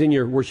out? It was in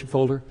your worship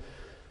folder.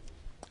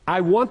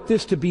 I want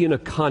this to be in a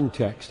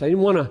context. I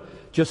didn't want to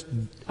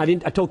I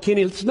told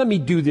Kenny, let me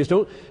do this.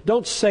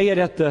 Don't say it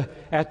at the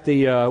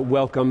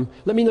welcome.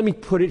 Let me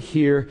put it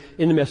here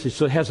in the message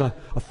so it has a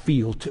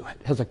feel to it.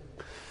 It has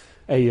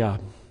a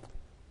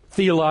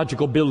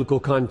theological, biblical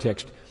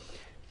context.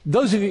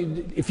 Those of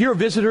you, if you're a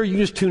visitor, you can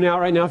just tune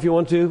out right now if you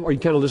want to, or you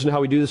can kind of listen to how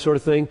we do this sort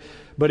of thing.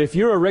 But if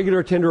you're a regular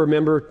attender or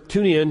member,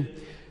 tune in.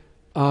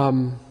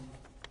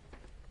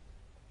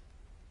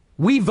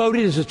 We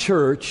voted as a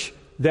church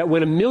that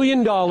when $1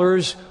 million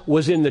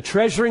was in the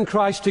Treasuring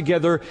Christ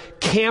Together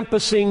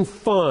campusing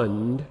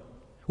fund,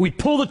 we'd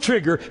pull the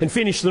trigger and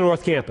finish the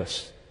North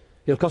Campus.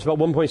 It'll cost about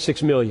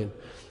 $1.6 million.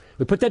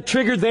 We put that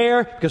trigger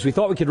there because we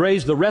thought we could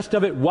raise the rest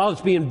of it while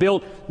it's being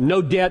built.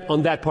 No debt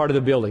on that part of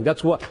the building.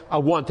 That's what I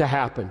want to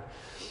happen.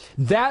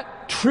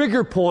 That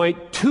trigger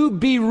point to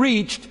be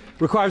reached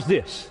requires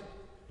this: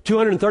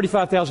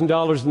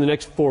 $235,000 in the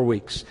next 4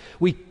 weeks.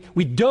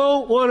 We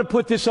don't want to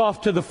put this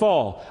off to the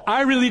fall.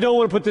 I really don't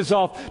want to put this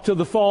off to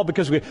the fall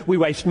because we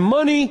waste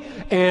money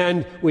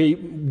and we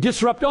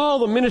disrupt all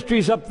the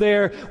ministries up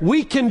there.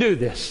 We can do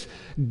this.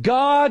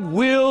 God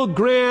will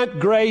grant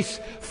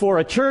grace for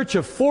a church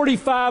of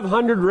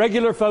 4,500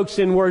 regular folks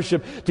in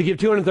worship to give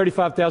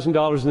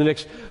 $235,000 in the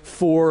next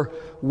 4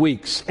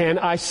 weeks. And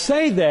I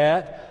say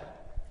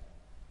that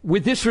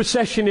with this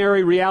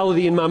recessionary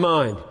reality in my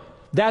mind.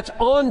 That's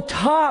on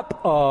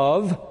top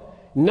of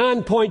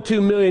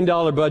 $9.2 million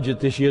budget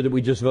this year that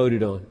we just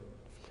voted on.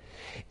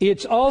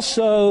 It's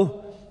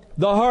also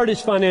the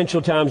hardest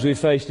financial times we've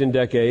faced in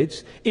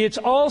decades. It's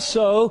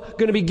also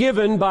going to be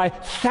given by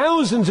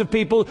thousands of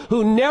people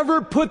who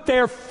never put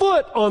their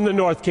foot on the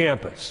North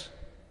Campus.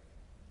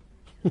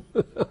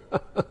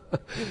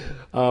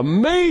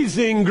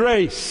 Amazing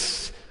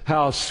grace,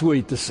 how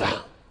sweet the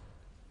sound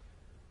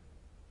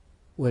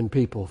when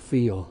people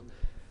feel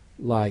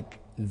like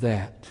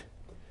that.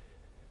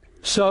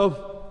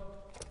 So,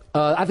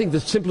 I think the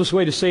simplest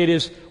way to say it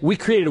is we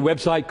created a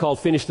website called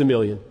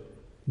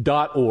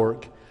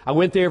finishthemillion.org. I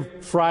went there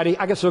Friday.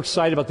 I got so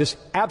excited about this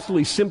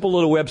absolutely simple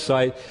little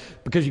website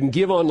because you can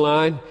give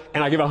online,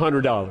 and I give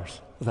 $100.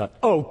 I thought,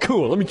 oh,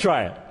 cool, let me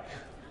try it.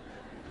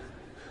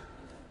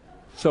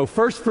 So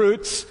first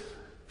fruits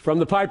from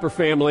the Piper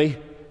family,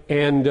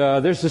 and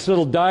there's this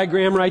little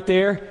diagram right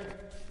there.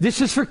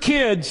 This is for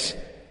kids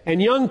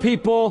and young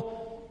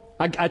people.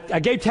 I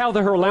gave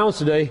Tabitha her allowance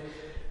today.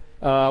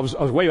 I was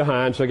way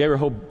behind, so I gave her a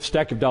whole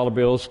stack of dollar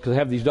bills because I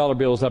have these dollar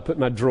bills I put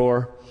in my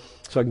drawer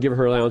so I can give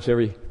her allowance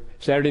every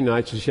Saturday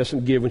night so she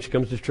doesn't give when she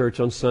comes to church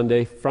on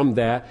Sunday from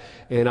that.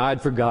 And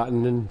I'd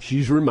forgotten, and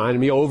she's reminded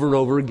me over and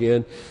over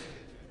again.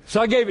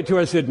 So I gave it to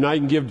her. I said, now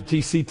you can give to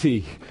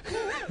TCT.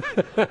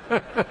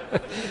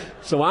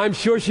 So I'm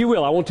sure she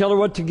will. I won't tell her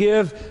what to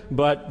give,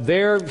 but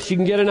there she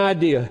can get an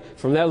idea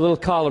from that little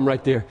column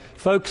right there.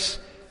 Folks,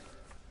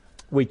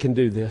 we can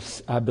do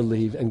this, I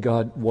believe, and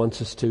God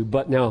wants us to.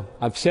 But now,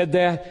 I've said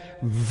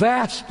that.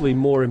 Vastly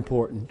more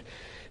important.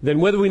 then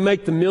whether we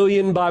make the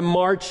million by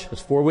March,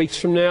 that's 4 weeks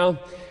from now,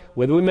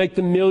 whether we make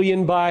the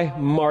million by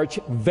March,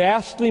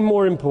 vastly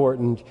more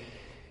important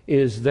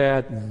is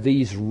that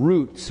these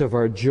roots of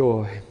our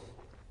joy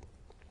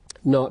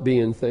not be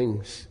in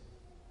things.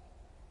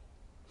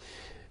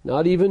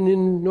 Not even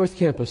in North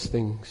Campus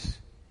things.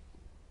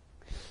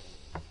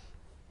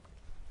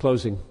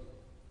 Closing.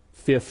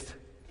 Fifth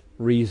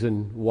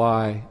reason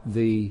why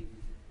the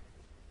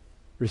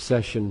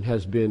recession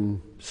has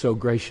been so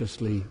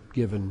graciously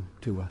given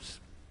to us.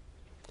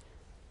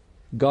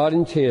 God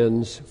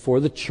intends for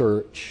the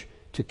church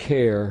to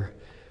care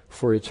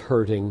for its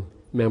hurting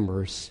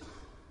members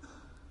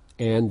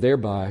and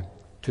thereby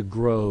to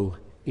grow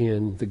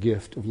in the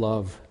gift of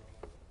love.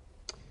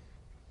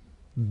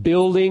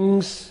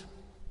 Buildings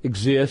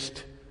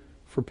exist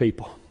for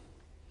people,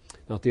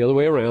 not the other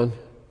way around.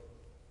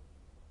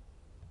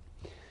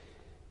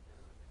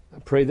 I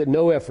pray that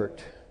no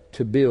effort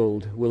to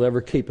build will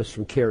ever keep us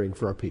from caring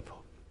for our people.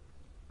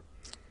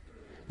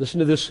 Listen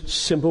to this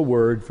simple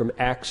word from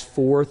Acts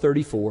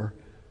 4:34.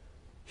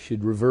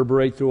 Should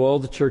reverberate through all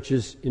the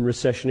churches in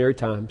recessionary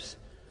times.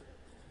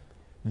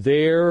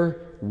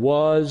 There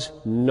was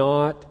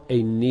not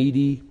a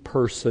needy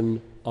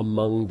person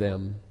among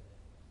them.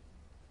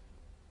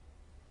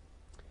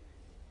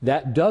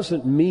 That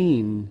doesn't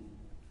mean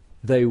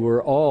they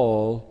were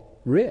all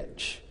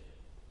rich.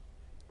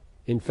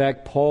 In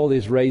fact, Paul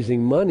is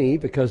raising money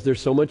because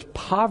there's so much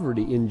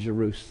poverty in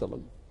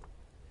Jerusalem.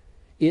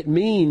 It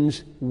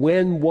means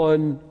when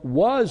one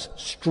was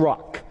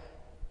struck,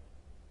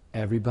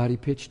 everybody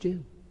pitched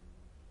in.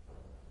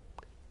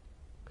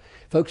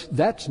 Folks,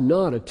 that's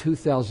not a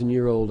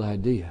 2,000-year-old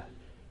idea.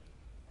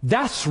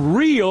 That's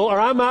real, or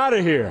I'm out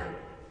of here.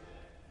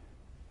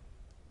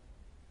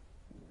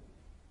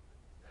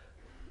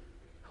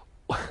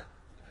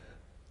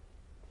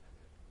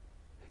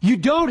 You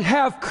don't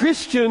have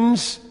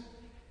Christians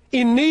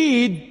in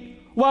need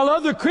while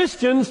other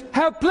Christians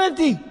have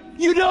plenty.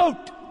 You don't.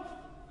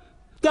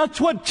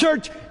 That's what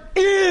church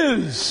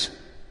is.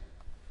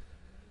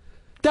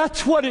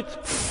 That's what it's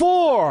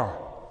for.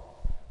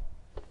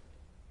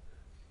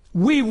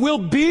 We will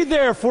be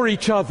there for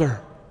each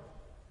other.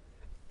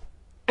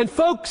 And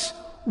folks,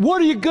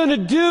 what are you going to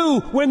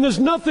do when there's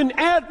nothing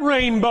at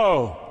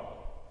Rainbow?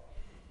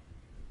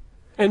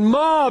 And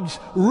mobs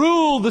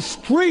rule the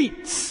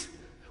streets.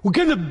 We're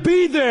going to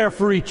be there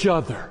for each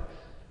other.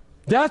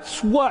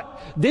 That's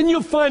what. Then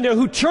you'll find out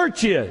who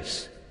church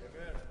is.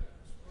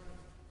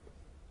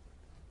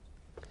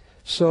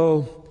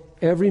 So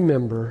every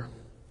member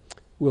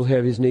will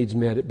have his needs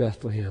met at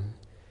Bethlehem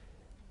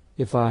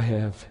if I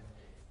have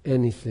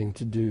anything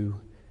to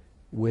do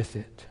with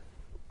it.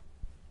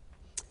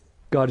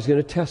 God is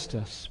going to test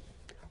us.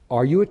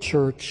 Are you a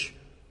church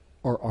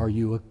or are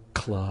you a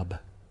club?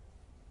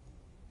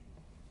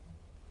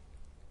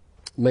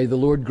 May the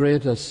Lord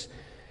grant us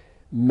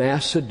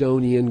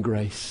Macedonian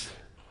grace.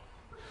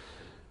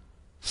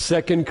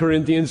 2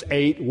 Corinthians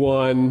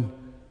 8:1,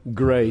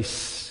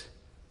 grace.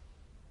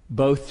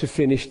 Both to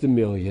finish the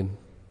million,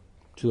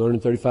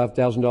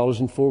 $235,000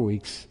 in 4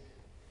 weeks,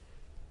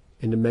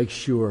 and to make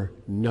sure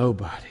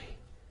nobody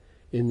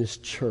in this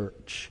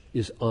church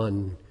is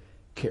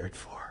uncared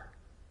for.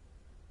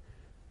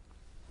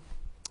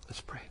 Let's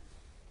pray.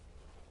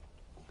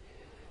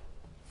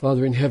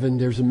 Father in heaven,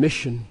 there's a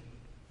mission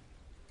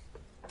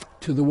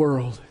to the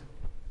world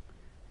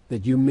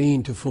that you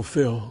mean to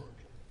fulfill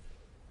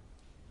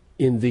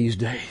in these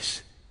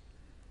days.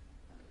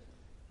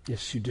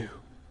 Yes, you do.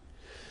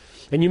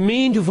 And you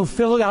mean to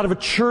fulfill it out of a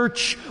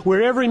church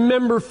where every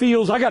member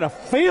feels, I got a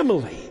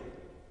family.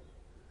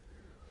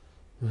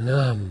 And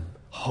I'm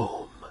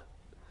home.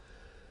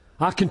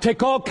 I can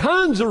take all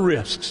kinds of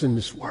risks in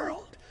this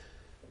world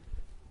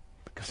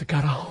because I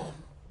got a home.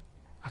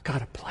 I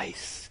got a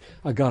place.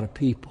 I got a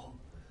people.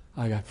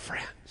 I got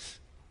friends.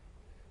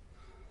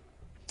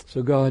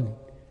 So God,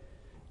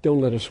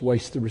 don't let us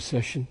waste the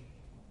recession.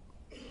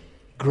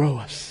 Grow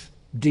us.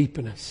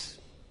 Deepen us.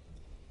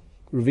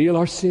 Reveal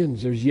our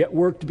sins. There's yet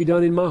work to be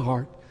done in my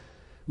heart.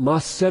 My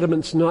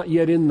sediment's not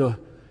yet in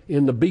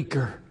the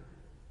beaker.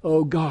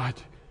 Oh God,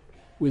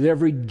 with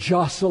every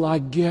jostle I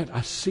get,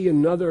 I see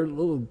another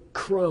little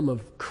crumb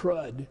of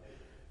crud.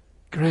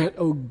 Grant,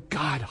 oh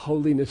God,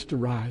 holiness to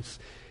rise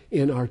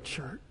in our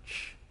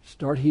church.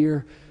 Start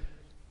here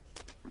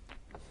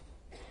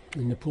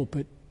in the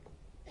pulpit.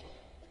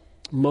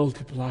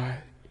 Multiply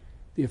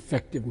the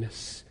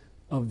effectiveness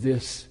of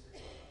this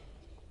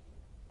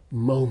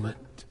moment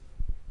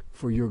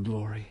for your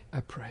glory,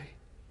 I pray,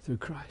 through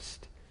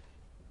Christ.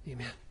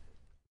 Amen.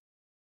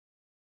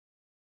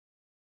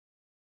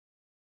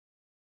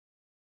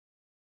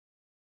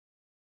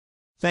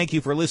 Thank you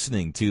for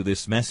listening to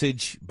this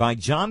message by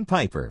John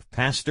Piper,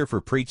 pastor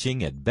for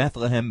preaching at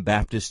Bethlehem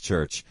Baptist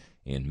Church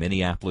in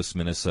Minneapolis,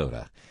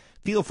 Minnesota.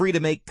 Feel free to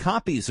make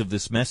copies of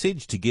this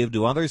message to give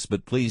to others,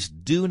 but please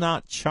do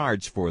not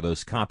charge for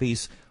those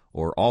copies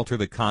or alter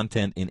the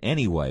content in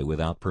any way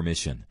without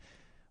permission.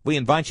 We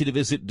invite you to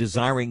visit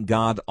Desiring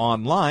God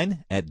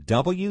online at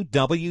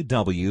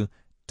www.desiringgod.org.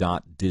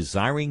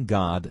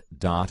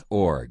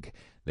 www.desiringgod.org.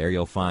 There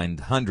you'll find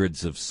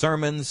hundreds of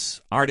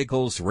sermons,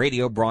 articles,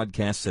 radio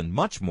broadcasts, and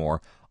much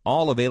more,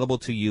 all available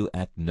to you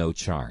at no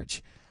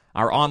charge.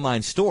 Our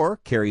online store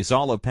carries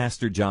all of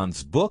Pastor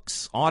John's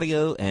books,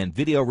 audio, and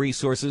video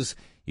resources.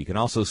 You can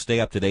also stay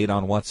up to date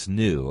on what's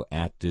new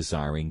at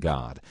Desiring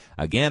God.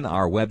 Again,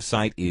 our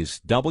website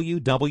is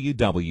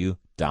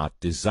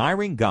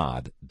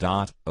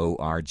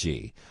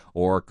www.desiringgod.org.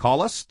 Or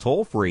call us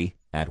toll-free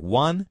at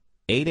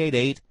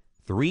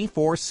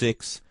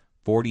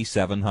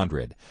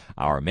 1-888-346-4700.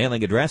 Our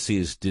mailing address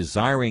is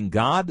Desiring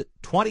God,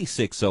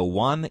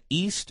 2601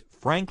 East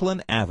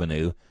Franklin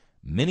Avenue,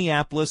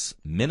 Minneapolis,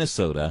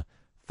 Minnesota,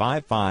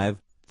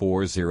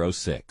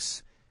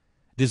 55406.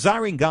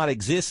 Desiring God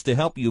exists to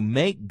help you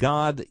make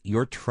God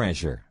your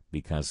treasure,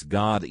 because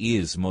God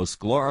is most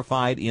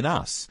glorified in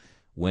us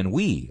when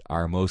we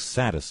are most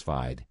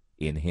satisfied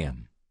in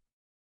Him.